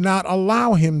 would not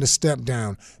allow him to step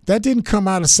down. That didn't come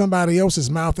out of somebody else's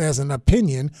mouth as an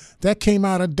opinion. That came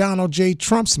out of Donald J.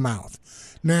 Trump's mouth.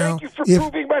 Now, thank you for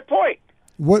proving my point.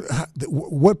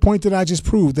 What point did I just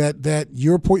prove? That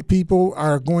your people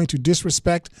are going to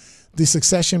disrespect the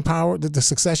succession power, the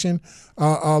succession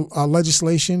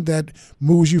legislation that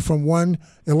moves you from one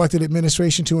elected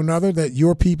administration to another, that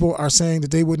your people are saying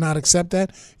that they would not accept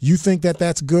that? You think that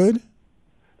that's good?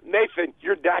 Nathan,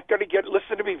 you're not going to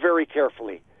listen to me very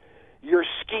carefully. You're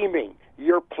scheming.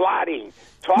 You're plotting.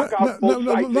 Talk out both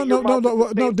sides of your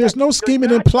mouth. No. There's no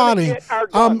scheming and plotting.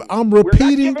 I'm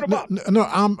repeating.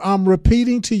 I'm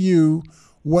repeating to you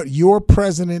what your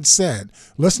president said.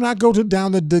 Let's not go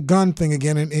down the gun thing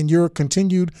again, and your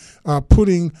continued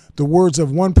putting the words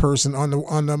of one person on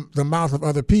the mouth of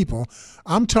other people.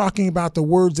 I'm talking about the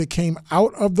words that came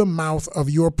out of the mouth of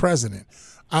your president,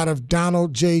 out of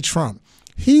Donald J. Trump.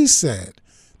 He said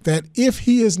that if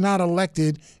he is not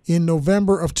elected in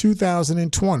November of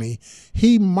 2020,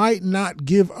 he might not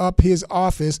give up his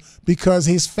office because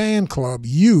his fan club,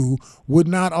 you, would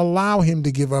not allow him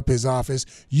to give up his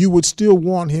office. You would still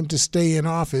want him to stay in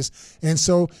office. And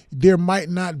so there might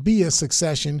not be a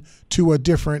succession to a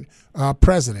different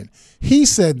president. He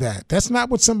said that. That's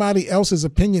not what somebody else's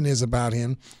opinion is about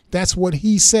him. That's what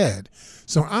he said.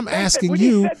 So I'm asking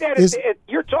you,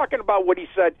 you're talking about what he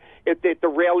said at the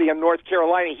rally in North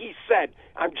Carolina. He said,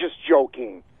 I'm just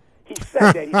joking. He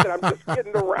said that. He said, I'm just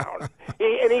kidding around.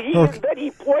 Then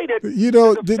he played it. You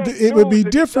know, it would be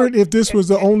different if this was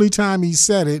the only time he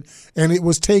said it and it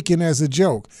was taken as a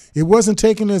joke. It wasn't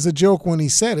taken as a joke when he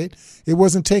said it. It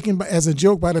wasn't taken as a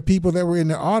joke by the people that were in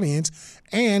the audience.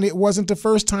 And it wasn't the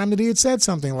first time that he had said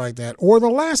something like that or the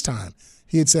last time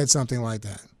he had said something like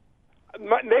that.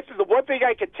 Nathan, the one thing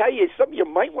I can tell you is something you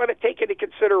might want to take into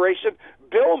consideration.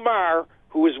 Bill Maher,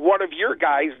 who is one of your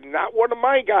guys, not one of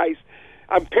my guys,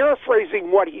 I'm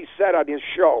paraphrasing what he said on his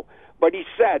show, but he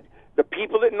said the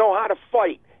people that know how to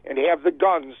fight and have the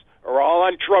guns are all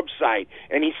on Trump's side.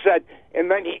 And he said,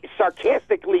 and then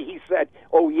sarcastically he said,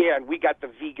 oh, yeah, and we got the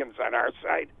vegans on our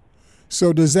side.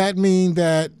 So does that mean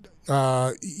that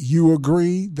you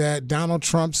agree that Donald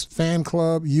Trump's fan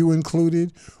club, you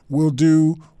included, will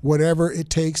do whatever it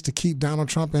takes to keep Donald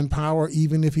Trump in power,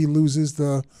 even if he loses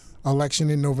the election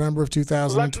in November of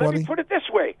 2020? Let me put it this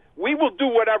way. We will do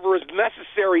whatever is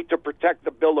necessary to protect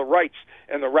the Bill of Rights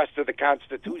and the rest of the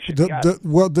Constitution.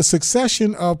 The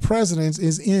succession of presidents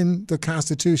is in the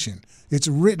Constitution. It's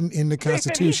written in the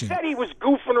Constitution. He said he was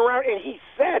goofing around, and he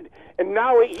said, and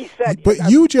now he said. But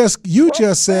you just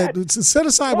said, set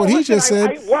aside what he just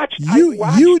said.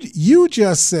 You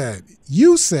just said,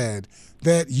 you said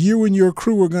that you and your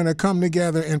crew are going to come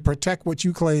together and protect what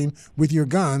you claim with your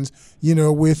guns, you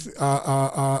know, with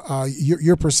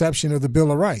your perception of the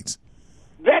Bill of Rights.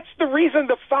 That's the reason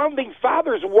the founding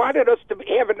fathers wanted us to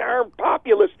have an armed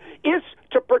populace, is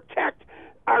to protect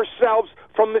ourselves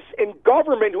from this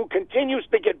government who continues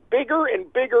to get bigger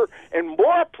and bigger and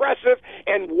more oppressive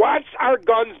and wants our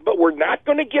guns, but we're not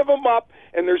going to give them up.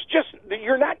 And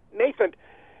you're not, Nathan,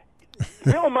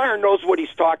 Bill Maher knows what he's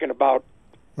talking about.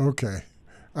 Okay.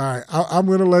 All right, I'm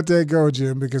going to let that go,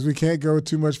 Jim, because we can't go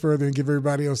too much further and give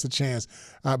everybody else a chance.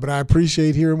 But I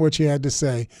appreciate hearing what you had to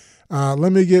say.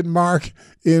 Let me get Mark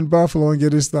in Buffalo and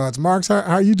get his thoughts. Mark, how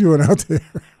are you doing out there?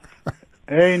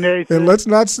 Hey, Nathan. And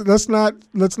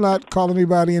let's not call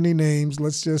anybody any names.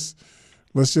 Let's just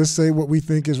say what we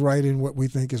think is right and what we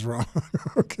think is wrong.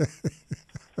 Okay.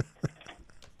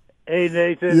 Hey,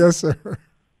 Nathan. Yes, sir.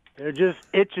 They're just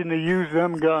itching to use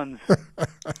them guns.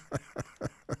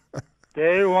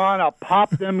 They want to pop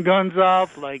them guns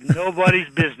off like nobody's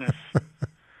business.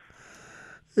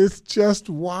 It's just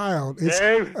wild.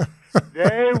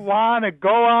 They want to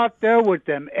go out there with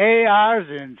them ARs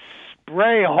and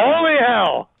spray holy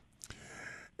hell.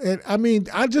 And I mean,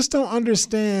 I just don't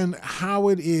understand how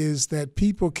it is that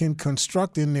people can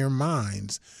construct in their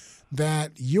minds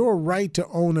that your right to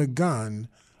own a gun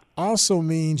also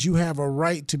means you have a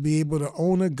right to be able to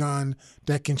own a gun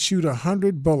that can shoot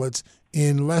 100 bullets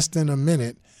in less than a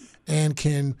minute, and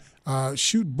can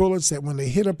shoot bullets that when they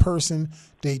hit a person,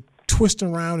 they twist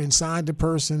around inside the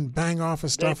person, bang off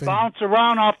of stuff. They bounce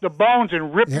around off the bones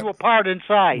and rip you apart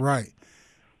inside.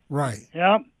 Right.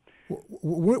 Yep.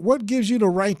 What gives you the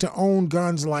right to own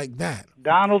guns like that?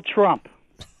 Donald Trump.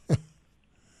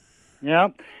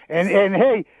 Yep. And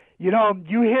hey, you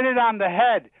hit it on the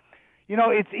head.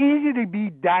 It's easy to be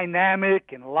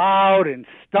dynamic and loud and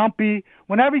stumpy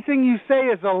when everything you say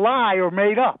is a lie or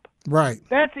made up. Right.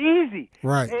 That's easy.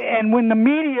 Right. And when the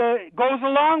media goes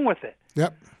along with it.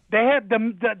 Yep. They have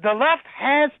the left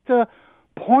has to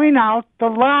point out the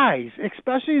lies,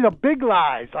 especially the big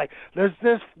lies. Like there's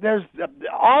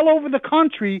all over the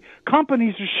country,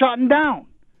 companies are shutting down.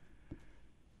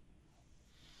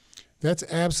 That's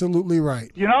absolutely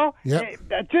right. Yep.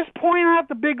 Just point out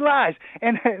the big lies.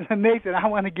 And Nathan, I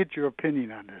want to get your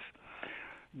opinion on this.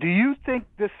 Do you think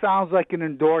this sounds like an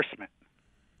endorsement?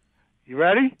 You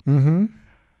ready? Mm-hmm.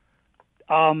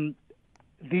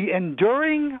 The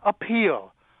enduring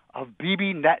appeal of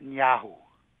Bibi Netanyahu.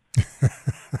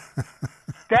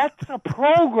 That's a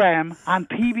program on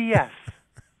PBS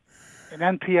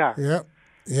and NPR.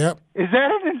 Yep. Is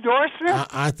that an endorsement?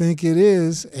 I think it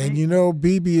is. And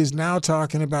Bibi is now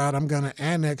talking about, I'm going to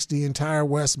annex the entire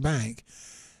West Bank.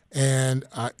 And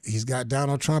he's got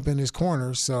Donald Trump in his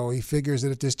corner, so he figures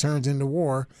that if this turns into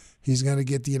war, he's going to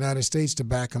get the United States to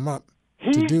back him up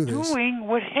to do this. He's doing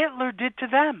what Hitler did to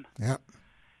them. Yep.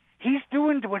 He's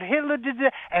doing what Hitler did to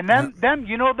them. And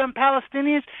them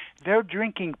Palestinians, they're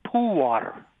drinking poo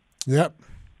water. Yep.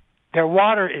 Their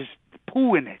water is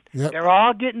poo in it. Yep. They're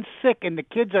all getting sick, and the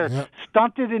kids are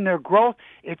stunted in their growth.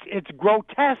 It's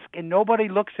grotesque, and nobody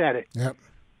looks at it.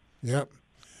 Yep.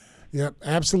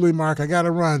 Absolutely, Mark. I got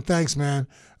to run. Thanks, man.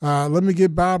 Let me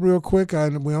get Bob real quick.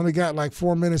 We only got like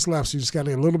 4 minutes left, so you just got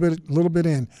to get a little bit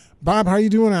in. Bob, how you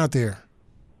doing out there?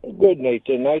 Good,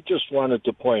 Nathan. I just wanted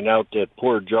to point out that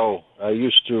poor Joe, I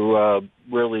used to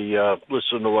really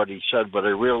listen to what he said, but I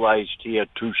realized he had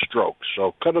 2 strokes,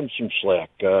 so cut him some slack.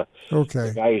 Okay.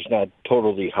 The guy's not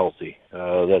totally healthy.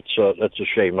 That's a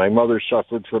shame. My mother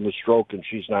suffered from a stroke, and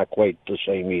she's not quite the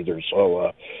same either,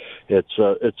 so it's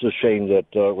a shame that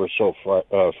we're so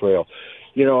frail.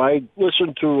 I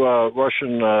listened to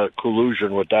Russian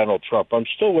collusion with Donald Trump. I'm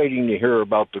still waiting to hear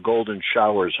about the golden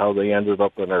showers, how they ended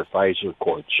up in our FISA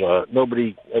courts.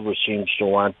 Nobody ever seems to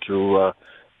want to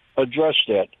address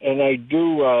that. And I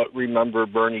do remember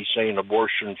Bernie saying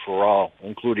abortion for all,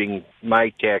 including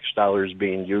my tax dollars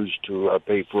being used to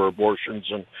pay for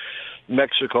abortions in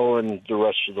Mexico and the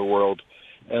rest of the world.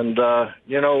 And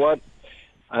you know what?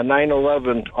 On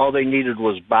 9/11, all they needed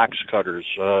was box cutters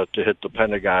to hit the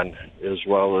Pentagon, as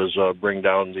well as bring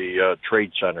down the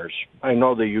trade centers. I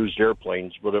know they used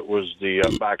airplanes, but it was the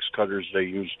box cutters they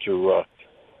used to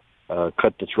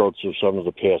cut the throats of some of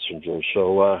the passengers.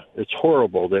 So it's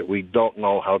horrible that we don't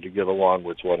know how to get along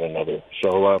with one another.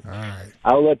 So all right.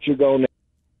 I'll let you go now.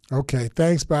 Okay,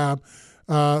 thanks, Bob.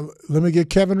 Let me get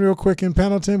Kevin real quick in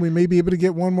Pendleton. We may be able to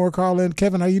get one more call in.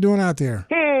 Kevin, how you doing out there?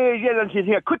 Hey,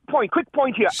 here. Quick point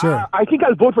here. Sure. I think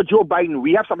I'll vote for Joe Biden.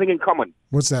 We have something in common.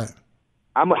 What's that?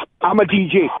 I'm a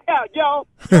DJ. Yeah.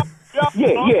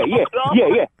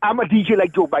 I'm a DJ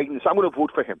like Joe Biden, so I'm going to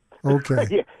vote for him. Okay.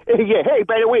 Yeah. Hey,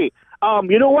 by the way,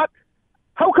 you know what?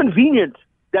 How convenient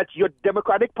that your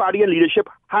Democratic Party and leadership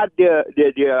had their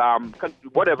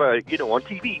whatever, on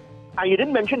TV. And you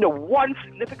didn't mention the one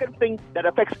significant thing that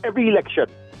affects every election.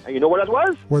 And you know what that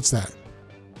was? What's that?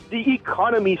 The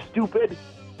economy, stupid.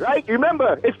 Right?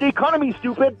 Remember, it's the economy,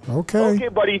 stupid. Okay,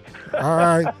 buddy. All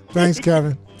right. Thanks,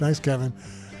 Kevin.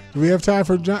 Do we have time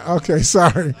for John? Okay,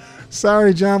 sorry,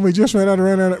 John. We just ran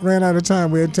out of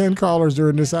time. We had 10 callers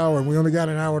during this hour, and we only got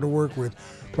an hour to work with.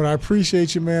 But I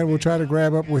appreciate you, man. We'll try to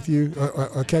grab up with you,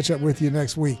 catch up with you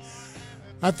next week.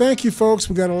 I thank you, folks.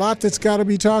 We got a lot that's got to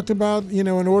be talked about, in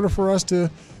order for us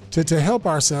to help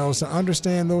ourselves to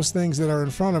understand those things that are in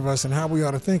front of us and how we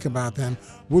ought to think about them.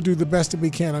 We'll do the best that we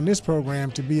can on this program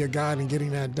to be a guide in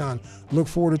getting that done. Look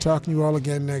forward to talking to you all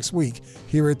again next week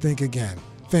here at Think Again.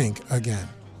 Think Again.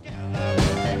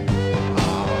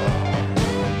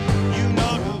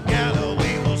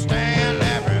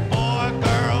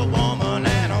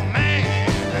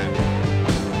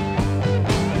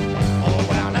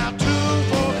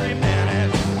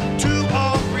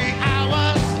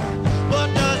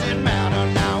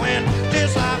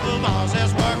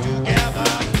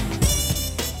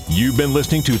 You've been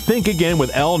listening to Think Again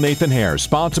with L. Nathan Hare,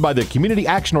 sponsored by the Community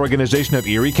Action Organization of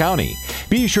Erie County.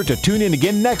 Be sure to tune in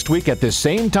again next week at this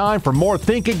same time for more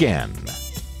Think Again.